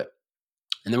can do it.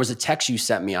 And there was a text you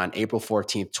sent me on April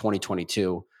 14th,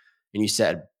 2022. And you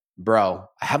said, bro,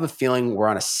 I have a feeling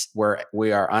where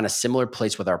we are on a similar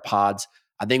place with our pods.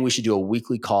 I think we should do a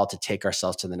weekly call to take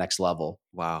ourselves to the next level.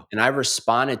 Wow. And I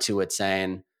responded to it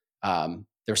saying,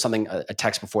 there was something, a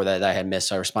text before that I had missed.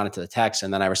 So I responded to the text,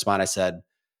 and then I responded, I said,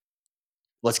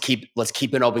 let's keep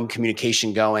an open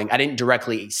communication going. I didn't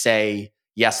directly say,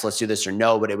 yes, let's do this, or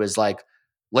no, but it was like,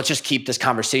 let's just keep this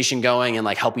conversation going and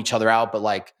like help each other out. But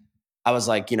like, I was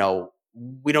like,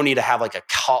 we don't need to have like a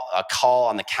call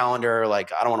on the calendar.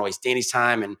 Like, I don't want to waste Danny's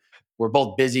time, and we're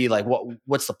both busy. Like,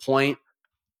 what's the point?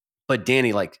 But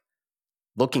Danny, like,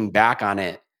 looking back on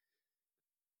it,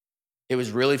 it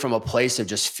was really from a place of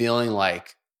just feeling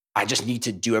like I just need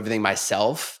to do everything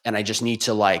myself, and I just need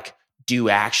to like do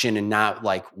action and not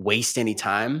like waste any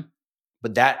time.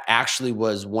 But that actually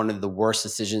was one of the worst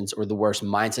decisions or the worst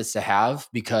mindsets to have,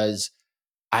 because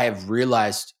I have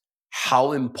realized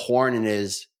how important it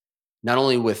is, not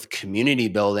only with community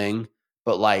building,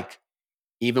 but like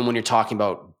even when you're talking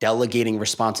about delegating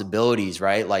responsibilities,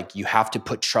 right? Like, you have to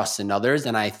put trust in others.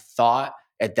 And I thought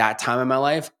at that time in my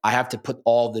life, I have to put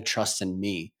all the trust in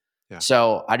me. Yeah.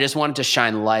 So I just wanted to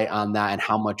shine light on that and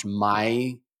how much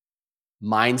my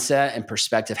mindset and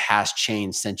perspective has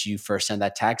changed since you first sent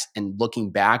that text. And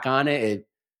looking back on it, it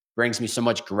brings me so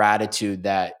much gratitude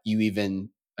that you even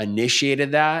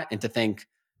initiated that. And to think,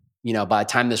 by the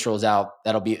time this rolls out,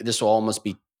 this will almost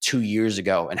be 2 years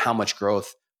ago, and how much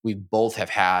growth we both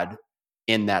have had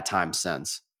in that time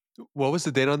since. What was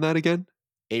the date on that again?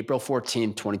 April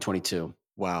 14th, 2022.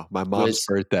 Wow, my It mom's was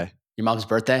birthday. your mom's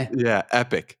birthday? Yeah,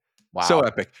 epic. So Wow.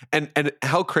 epic. And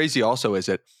how crazy also is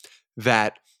it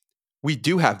that we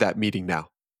do have that meeting now?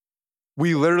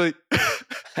 We literally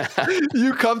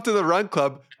you come to the run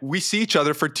club, we see each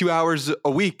other for 2 hours a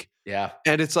week. Yeah.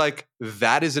 And it's like,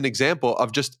 that is an example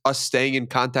of just us staying in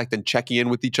contact and checking in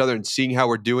with each other and seeing how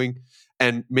we're doing.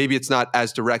 And maybe it's not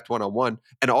as direct one-on-one.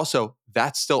 And also,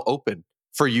 that's still open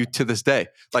for you to this day.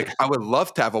 Like, I would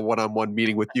love to have a one-on-one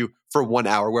meeting with you for 1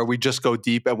 hour where we just go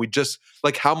deep, and we just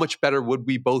like, how much better would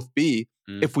we both be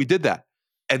Mm. if we did that?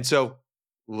 And so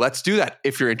let's do that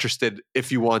if you're interested,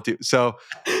 if you want to. So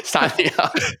Sign me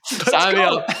up. let's Sign me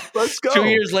go. up. Let's 2 go.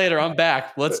 years later, I'm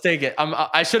back. Let's take it.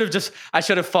 I should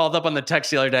have followed up on the text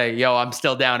the other day. Yo, I'm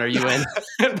still down. Are you in?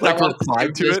 But I Like, wanted to reply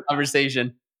save to this it.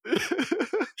 conversation.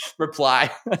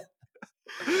 Reply.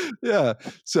 Yeah.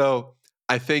 So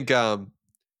I think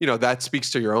that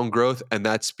speaks to your own growth, and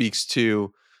that speaks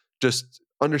to just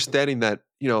understanding that,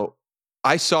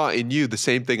 I saw in you the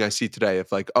same thing I see today,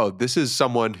 of like, oh, this is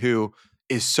someone who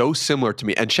is so similar to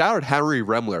me. And shout out Harry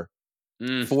Remler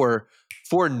Mm,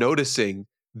 for noticing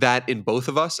that in both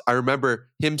of us. I remember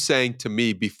him saying to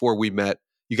me before we met,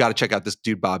 you got to check out this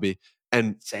dude, Bobby.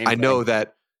 And same I thing. know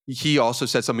that he also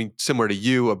said something similar to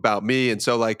you about me. And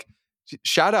so, like,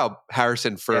 shout out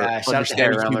Harrison for Yeah, shout out to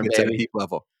Harry understanding Rumler, humans at a baby. deep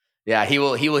level. Yeah, he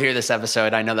will hear this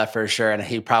episode. I know that for sure, and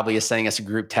he probably is sending us a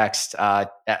group text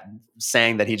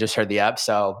saying that he just heard the app.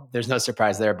 So there's no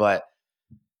surprise there, but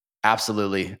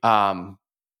absolutely. Wow,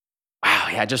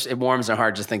 yeah, just it warms my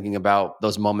heart just thinking about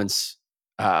those moments,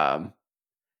 and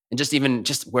just even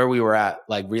just where we were at.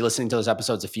 Like, re-listening to those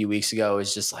episodes a few weeks ago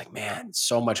is just like, man,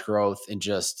 so much growth in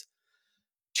just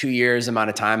 2 years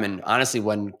amount of time. And honestly,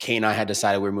 when Kate and I had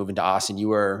decided we were moving to Austin, you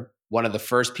were one of the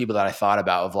first people that I thought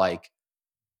about, of like,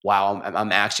 wow,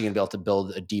 I'm actually going to be able to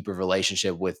build a deeper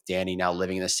relationship with Danny now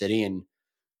living in the city. And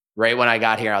right when I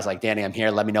got here, I was like, Danny, I'm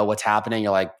here. Let me know what's happening.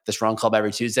 You're like, this run club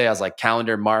every Tuesday. I was like,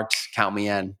 calendar marked, count me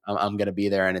in. I'm going to be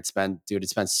there. And it's been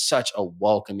such a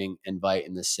welcoming invite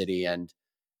in the city. And,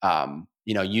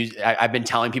 I've been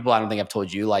telling people, I don't think I've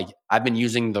told you, like, I've been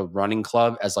using the running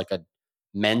club as like a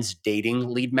men's dating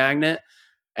lead magnet.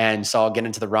 And so I'll get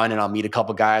into the run and I'll meet a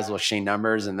couple guys, we'll exchange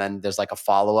numbers, and then there's like a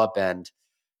follow up. And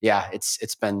yeah,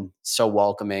 it's been so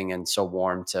welcoming and so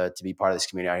warm to be part of this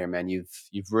community out here, man.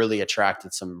 You've really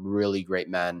attracted some really great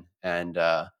men, and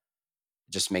it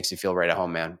just makes you feel right at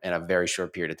home, man, in a very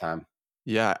short period of time.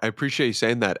 Yeah, I appreciate you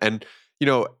saying that. And, you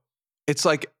know, it's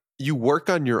like you work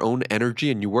on your own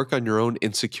energy and you work on your own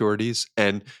insecurities,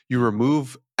 and you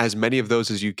remove as many of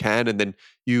those as you can. And then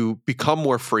you become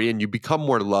more free and you become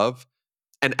more love.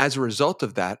 And as a result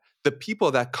of that, the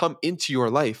people that come into your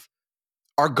life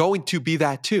are going to be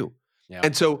that too. Yeah.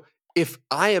 And so if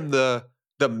I am the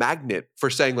magnet for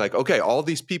saying, like, okay, all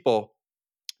these people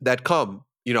that come,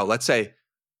 let's say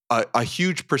a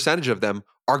huge percentage of them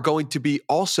are going to be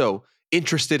also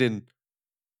interested in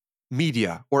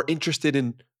media or interested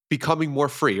in becoming more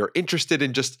free or interested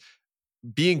in just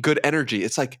being good energy.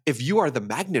 It's like if you are the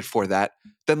magnet for that,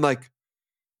 then like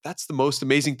that's the most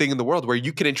amazing thing in the world where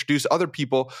you can introduce other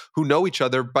people who know each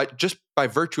other but just by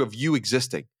virtue of you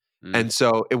existing. Mm, And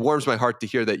so it warms my heart to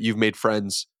hear that you've made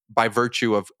friends by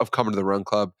virtue of coming to the Run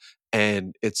Club.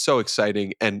 And it's so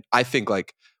exciting. And I think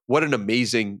like what an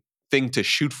amazing thing to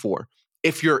shoot for.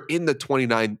 If you're in the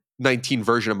 2019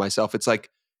 version of myself, it's like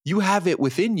you have it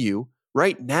within you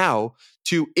right now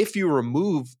to, if you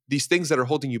remove these things that are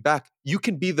holding you back, you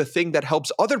can be the thing that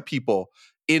helps other people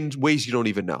in ways you don't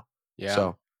even know. yeah.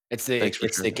 So It's the thanks for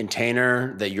it's the sharing that.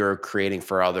 container that you're creating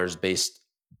for others based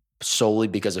solely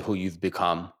because of who you've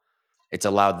become. It's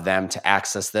allowed them to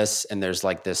access this, and there's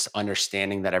like this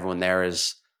understanding that everyone there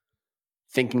is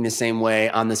thinking the same way,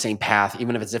 on the same path,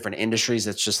 even if it's different industries.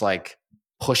 It's just like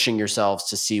pushing yourselves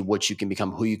to see what you can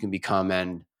become, who you can become,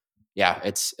 and yeah,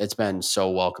 it's been so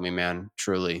welcoming, man.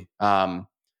 Truly.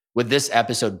 With this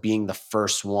episode being the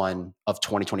first one of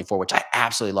 2024, which I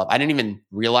absolutely love. I didn't even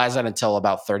realize that until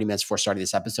about 30 minutes before starting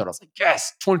this episode. I was like,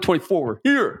 yes, 2024, we're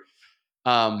here.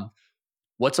 Um,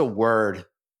 what's a word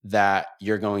that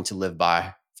you're going to live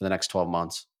by for the next 12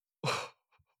 months?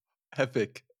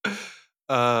 Epic.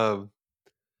 Um,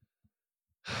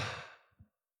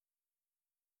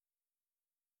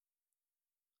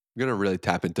 I'm gonna really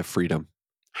tap into freedom.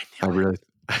 I I knew it.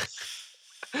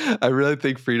 really, I really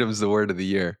think freedom is the word of the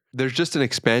year. There's just an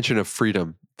expansion of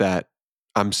freedom that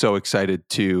I'm so excited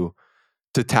to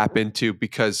tap into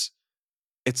because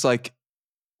it's like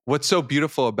what's so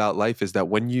beautiful about life is that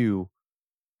when you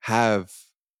have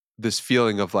this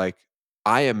feeling of like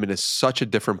I am in such a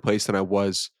different place than I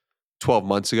was 12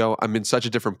 months ago. I'm in such a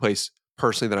different place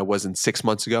personally than I was in 6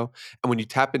 months ago. And when you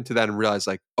tap into that and realize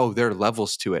like, oh, there are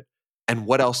levels to it. And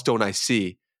what else don't I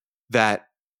see that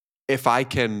if I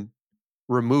can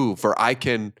remove or I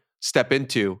can step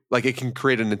into, like it can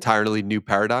create an entirely new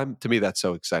paradigm. To me, that's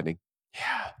so exciting.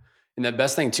 Yeah. And the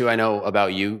best thing too I know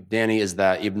about you, Danny, is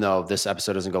that even though this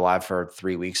episode doesn't go live for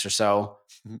 3 weeks or so,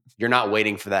 you're not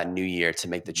waiting for that new year to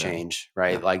make the No, change,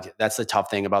 right? no. Like that's the tough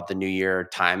thing about the new year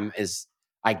time is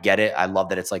I get it. I love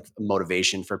that it's like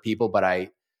motivation for people, but I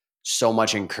so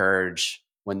much encourage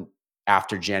when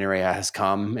after January has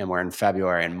come and we're in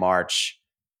February and March,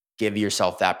 give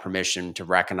yourself that permission to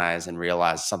recognize and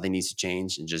realize something needs to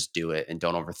change and just do it and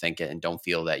don't overthink it and don't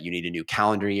feel that you need a new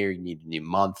calendar year, you need a new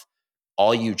month.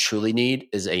 All you truly need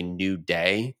is a new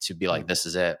day to be like, Mhm. this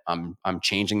is it. I'm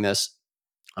changing this.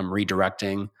 I'm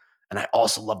redirecting. And I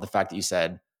also love the fact that you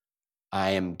said,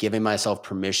 I am giving myself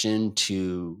permission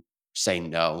to say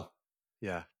no.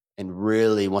 Yeah. And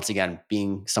really, once again,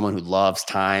 being someone who loves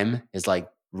time is like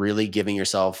really giving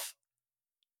yourself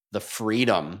the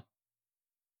freedom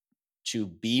to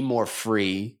be more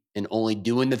free and only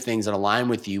doing the things that align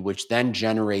with you, which then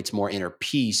generates more inner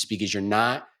peace because you're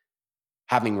not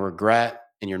having regret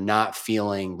and you're not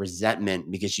feeling resentment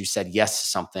because you said yes to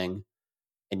something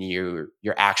and you're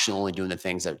actually only doing the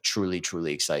things that truly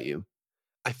excite you.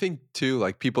 I think too,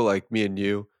 like people like me and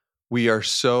you, we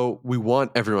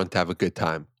want everyone to have a good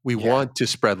time. We Yeah. want to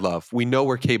spread love. We know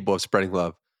we're capable of spreading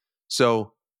love.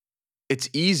 So it's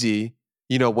easy,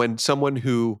 when someone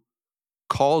who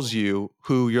calls you,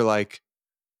 who you're like,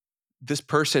 this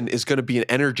person is going to be an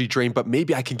energy drain, but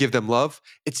maybe I can give them love.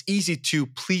 It's easy to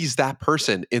please that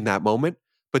person in that moment,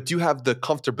 but do you have the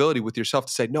comfortability with yourself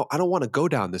to say, no, I don't want to go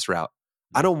down this route.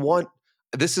 I Mm. don't want,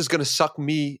 this is going to suck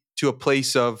me to a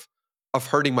place of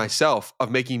hurting myself,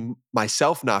 of making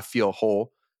myself not feel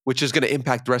whole, which is going to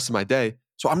impact the rest of my day.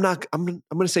 So I'm going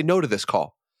to say no to this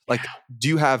call. Like, Yeah. do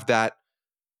you have that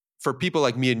for people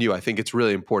like me and you? I think it's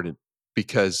really important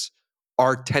because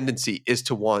our tendency is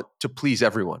to want to please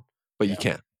everyone, but you Yeah.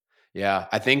 can't. Yeah.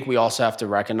 I think we also have to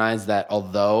recognize that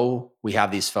although we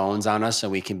have these phones on us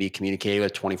and we can be communicated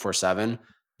with 24/7,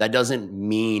 that doesn't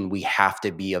mean we have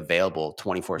to be available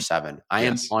 24/7. I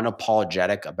am Yes.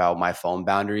 unapologetic about my phone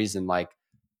boundaries and like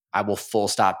I will full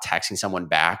stop texting someone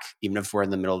back, even if we're in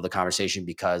the middle of the conversation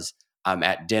because I'm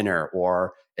at dinner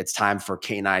or it's time for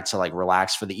Kate and I to like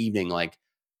relax for the evening. Like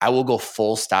I will go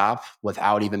full stop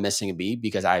without even missing a beat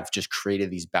because I've just created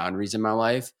these boundaries in my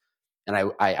life. And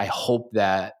I hope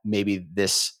that maybe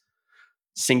this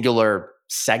singular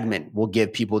segment will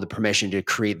give people the permission to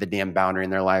create the damn boundary in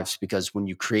their lives because when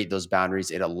you create those boundaries,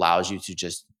 it allows you to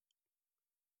just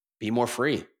be more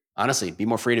free. Honestly, be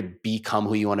more free to become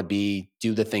who you want to be,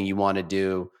 do the thing you want to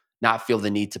do, not feel the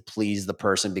need to please the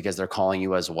person because they're calling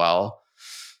you as well.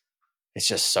 It's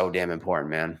just so damn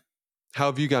important, man. How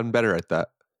have you gotten better at that?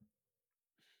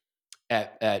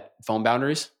 At phone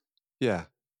boundaries, Yeah.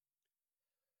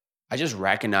 I just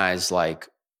recognize like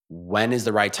when is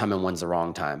the right time and when's the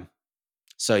wrong time.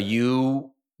 So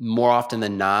you more often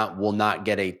than not will not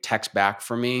get a text back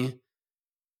from me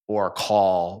or a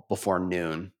call before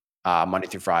noon, Monday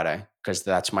through Friday, because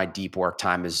that's my deep work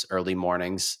time is early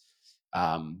mornings.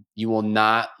 You will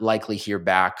not likely hear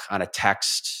back on a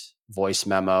text, voice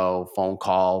memo, phone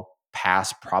call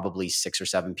past probably 6 or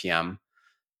 7 p.m.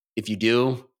 If you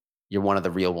do, you're one of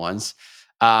the real ones.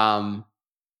 Um,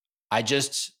 I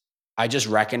just I just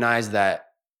recognize that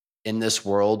in this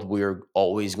world, we're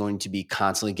always going to be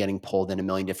constantly getting pulled in a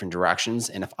million different directions.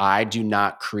 And if I do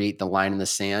not create the line in the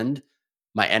sand,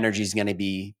 my energy is going to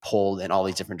be pulled in all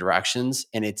these different directions.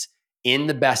 And it's in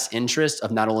the best interest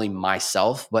of not only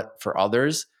myself, but for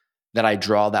others that I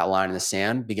draw that line in the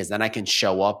sand because then I can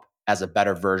show up as a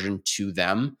better version to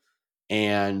them.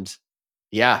 And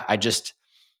yeah,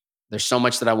 there's so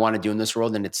much that I want to do in this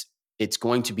world, and it's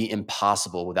going to be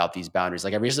impossible without these boundaries.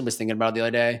 Like I recently was thinking about it the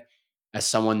other day, as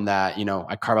someone that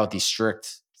I carve out these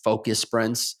strict focus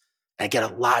sprints. And I get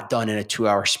a lot done in a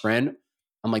 2-hour sprint.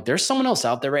 I'm like, there's someone else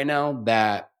out there right now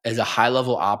that is a high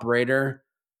level operator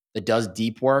that does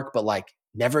deep work, but like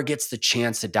never gets the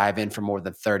chance to dive in for more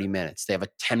than 30 minutes. They have a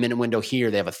 10-minute window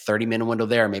here, they have a 30-minute window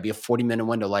there, maybe a 40-minute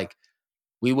window. Like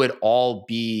we would all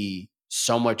be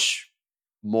so much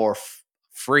more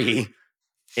free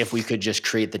if we could just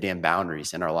create the damn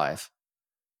boundaries in our life.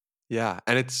 Yeah.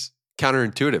 And it's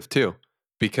counterintuitive too,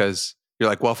 because you're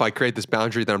like, well, if I create this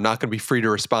boundary, then I'm not going to be free to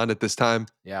respond at this time.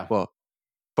 Yeah. Well,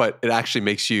 but it actually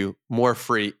makes you more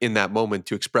free in that moment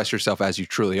to express yourself as you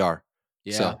truly are.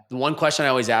 Yeah. So, The one question I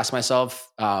always ask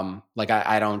myself, like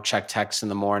I don't check texts in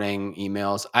the morning,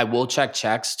 emails. I will check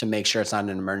checks to make sure it's not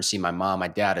an emergency. My mom, my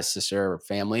dad, a sister, or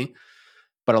family.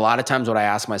 But a lot of times what I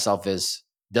ask myself is,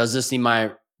 does this need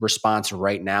my response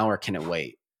right now or can it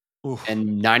wait? oof,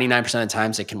 And 99% of the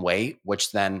times it can wait,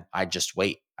 which then I just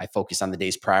wait. I focus on the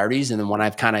day's priorities. And then when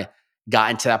I've kind of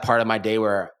gotten to that part of my day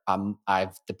where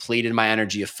I've depleted my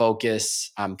energy of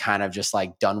focus, I'm kind of just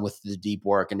like done with the deep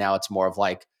work. And now it's more of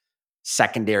like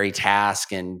secondary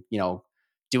task and,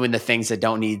 doing the things that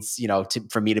don't need,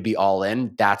 for me to be all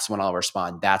in. That's when I'll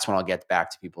respond. That's when I'll get back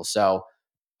to people. So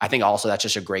I think also that's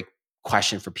just a great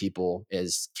question for people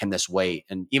is, can this wait?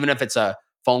 And even if it's a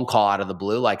phone call out of the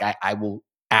blue, like I will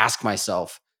ask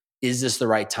myself, is this the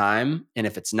right time? And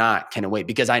if it's not, can it wait?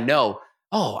 Because I know,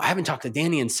 oh, I haven't talked to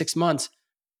Danny in 6 months.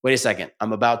 Wait a second.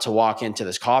 I'm about to walk into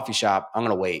this coffee shop. I'm going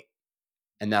to wait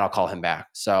and then I'll call him back.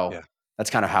 So yeah. that's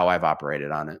kind of how I've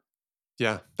operated on it.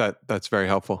 Yeah. That's very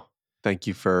helpful. Thank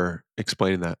you for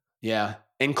explaining that. Yeah.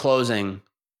 In closing,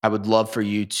 I would love for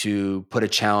you to put a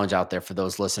challenge out there for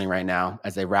those listening right now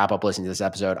as they wrap up listening to this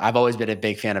episode. I've always been a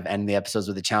big fan of ending the episodes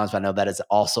with a challenge, but I know that is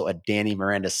also a Danny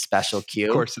Miranda special Of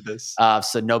cue. course it is.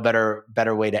 So no better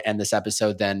way to end this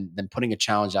episode than putting a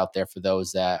challenge out there for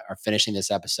those that are finishing this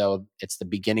episode. It's the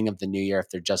beginning of the new year if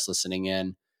they're just listening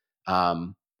in.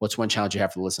 What's one challenge you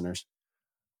have for the listeners?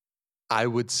 I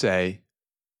would say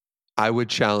I would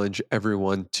challenge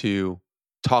everyone to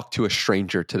talk to a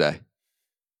stranger today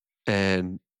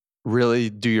and really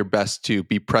do your best to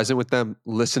be present with them,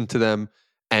 listen to them,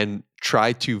 and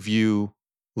try to view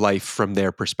life from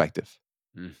their perspective.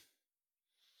 Mm,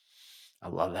 I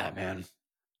love that, man.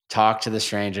 Talk to the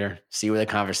stranger, see where the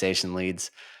conversation leads.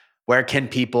 Where can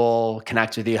people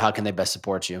connect with you? How can they best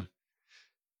support you?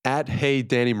 At Hey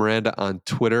Danny Miranda on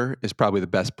Twitter is probably the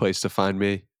best place to find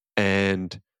me,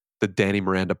 and the Danny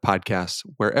Miranda podcast,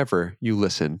 wherever you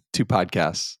listen to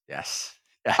podcasts. Yes.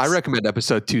 I Yes. recommend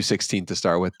episode 216 to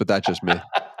start with, but that's just me.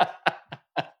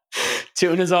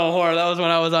 Tune his own horror. That was when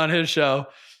I was on his show.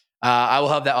 I will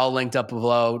have that all linked up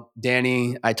below.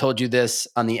 Danny, I told you this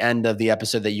on the end of the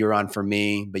episode that you're on for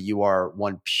me, but you are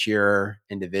one pure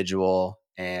individual.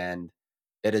 And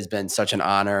it has been such an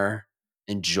honor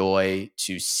and joy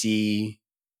to see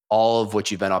all of what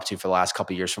you've been up to for the last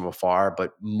couple of years from afar,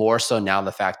 but more so now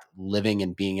the fact living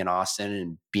and being in Austin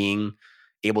and being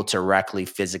able to directly,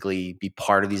 physically be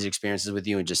part of these experiences with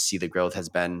you and just see the growth has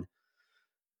been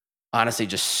honestly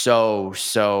just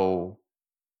so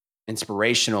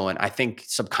inspirational. And I think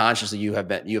subconsciously you have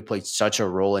played such a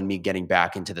role in me getting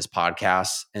back into this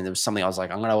podcast. And it was something I was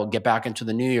like, I'm gonna get back into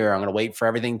the new year. I'm gonna wait for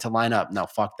everything to line up. No,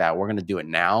 fuck that. We're gonna do it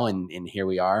now. And here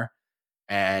we are.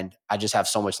 And I just have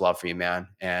so much love for you, man.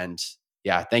 And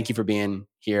yeah, thank you for being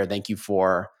here. Thank you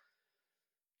for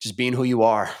just being who you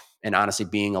are and honestly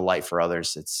being a light for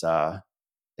others. This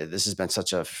has been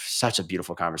such a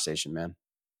beautiful conversation, man.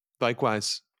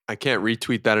 Likewise, I can't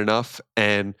retweet that enough.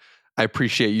 And I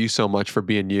appreciate you so much for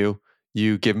being you.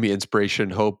 You give me inspiration,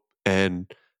 hope, and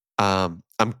I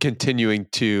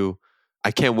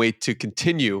can't wait to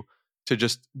continue to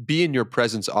just be in your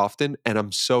presence often. And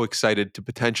I'm so excited to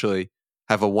potentially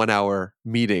have a 1 hour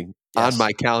meeting on Yes.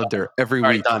 my calendar every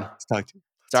Already week done. to talk to you.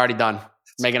 It's already done.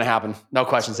 Making it happen. No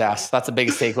questions asked. That's the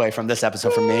biggest takeaway from this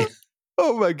episode for me.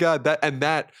 Oh my God.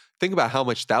 Think about how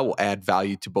much that will add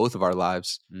value to both of our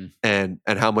lives Mm, and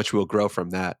how much we'll grow from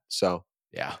that. So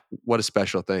yeah. what a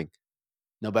special thing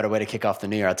No better way to kick off the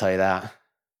new year. I'll tell you that.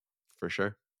 for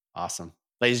sure. Awesome.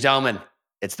 Ladies and gentlemen,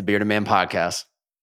 it's the Bearded Man Podcast.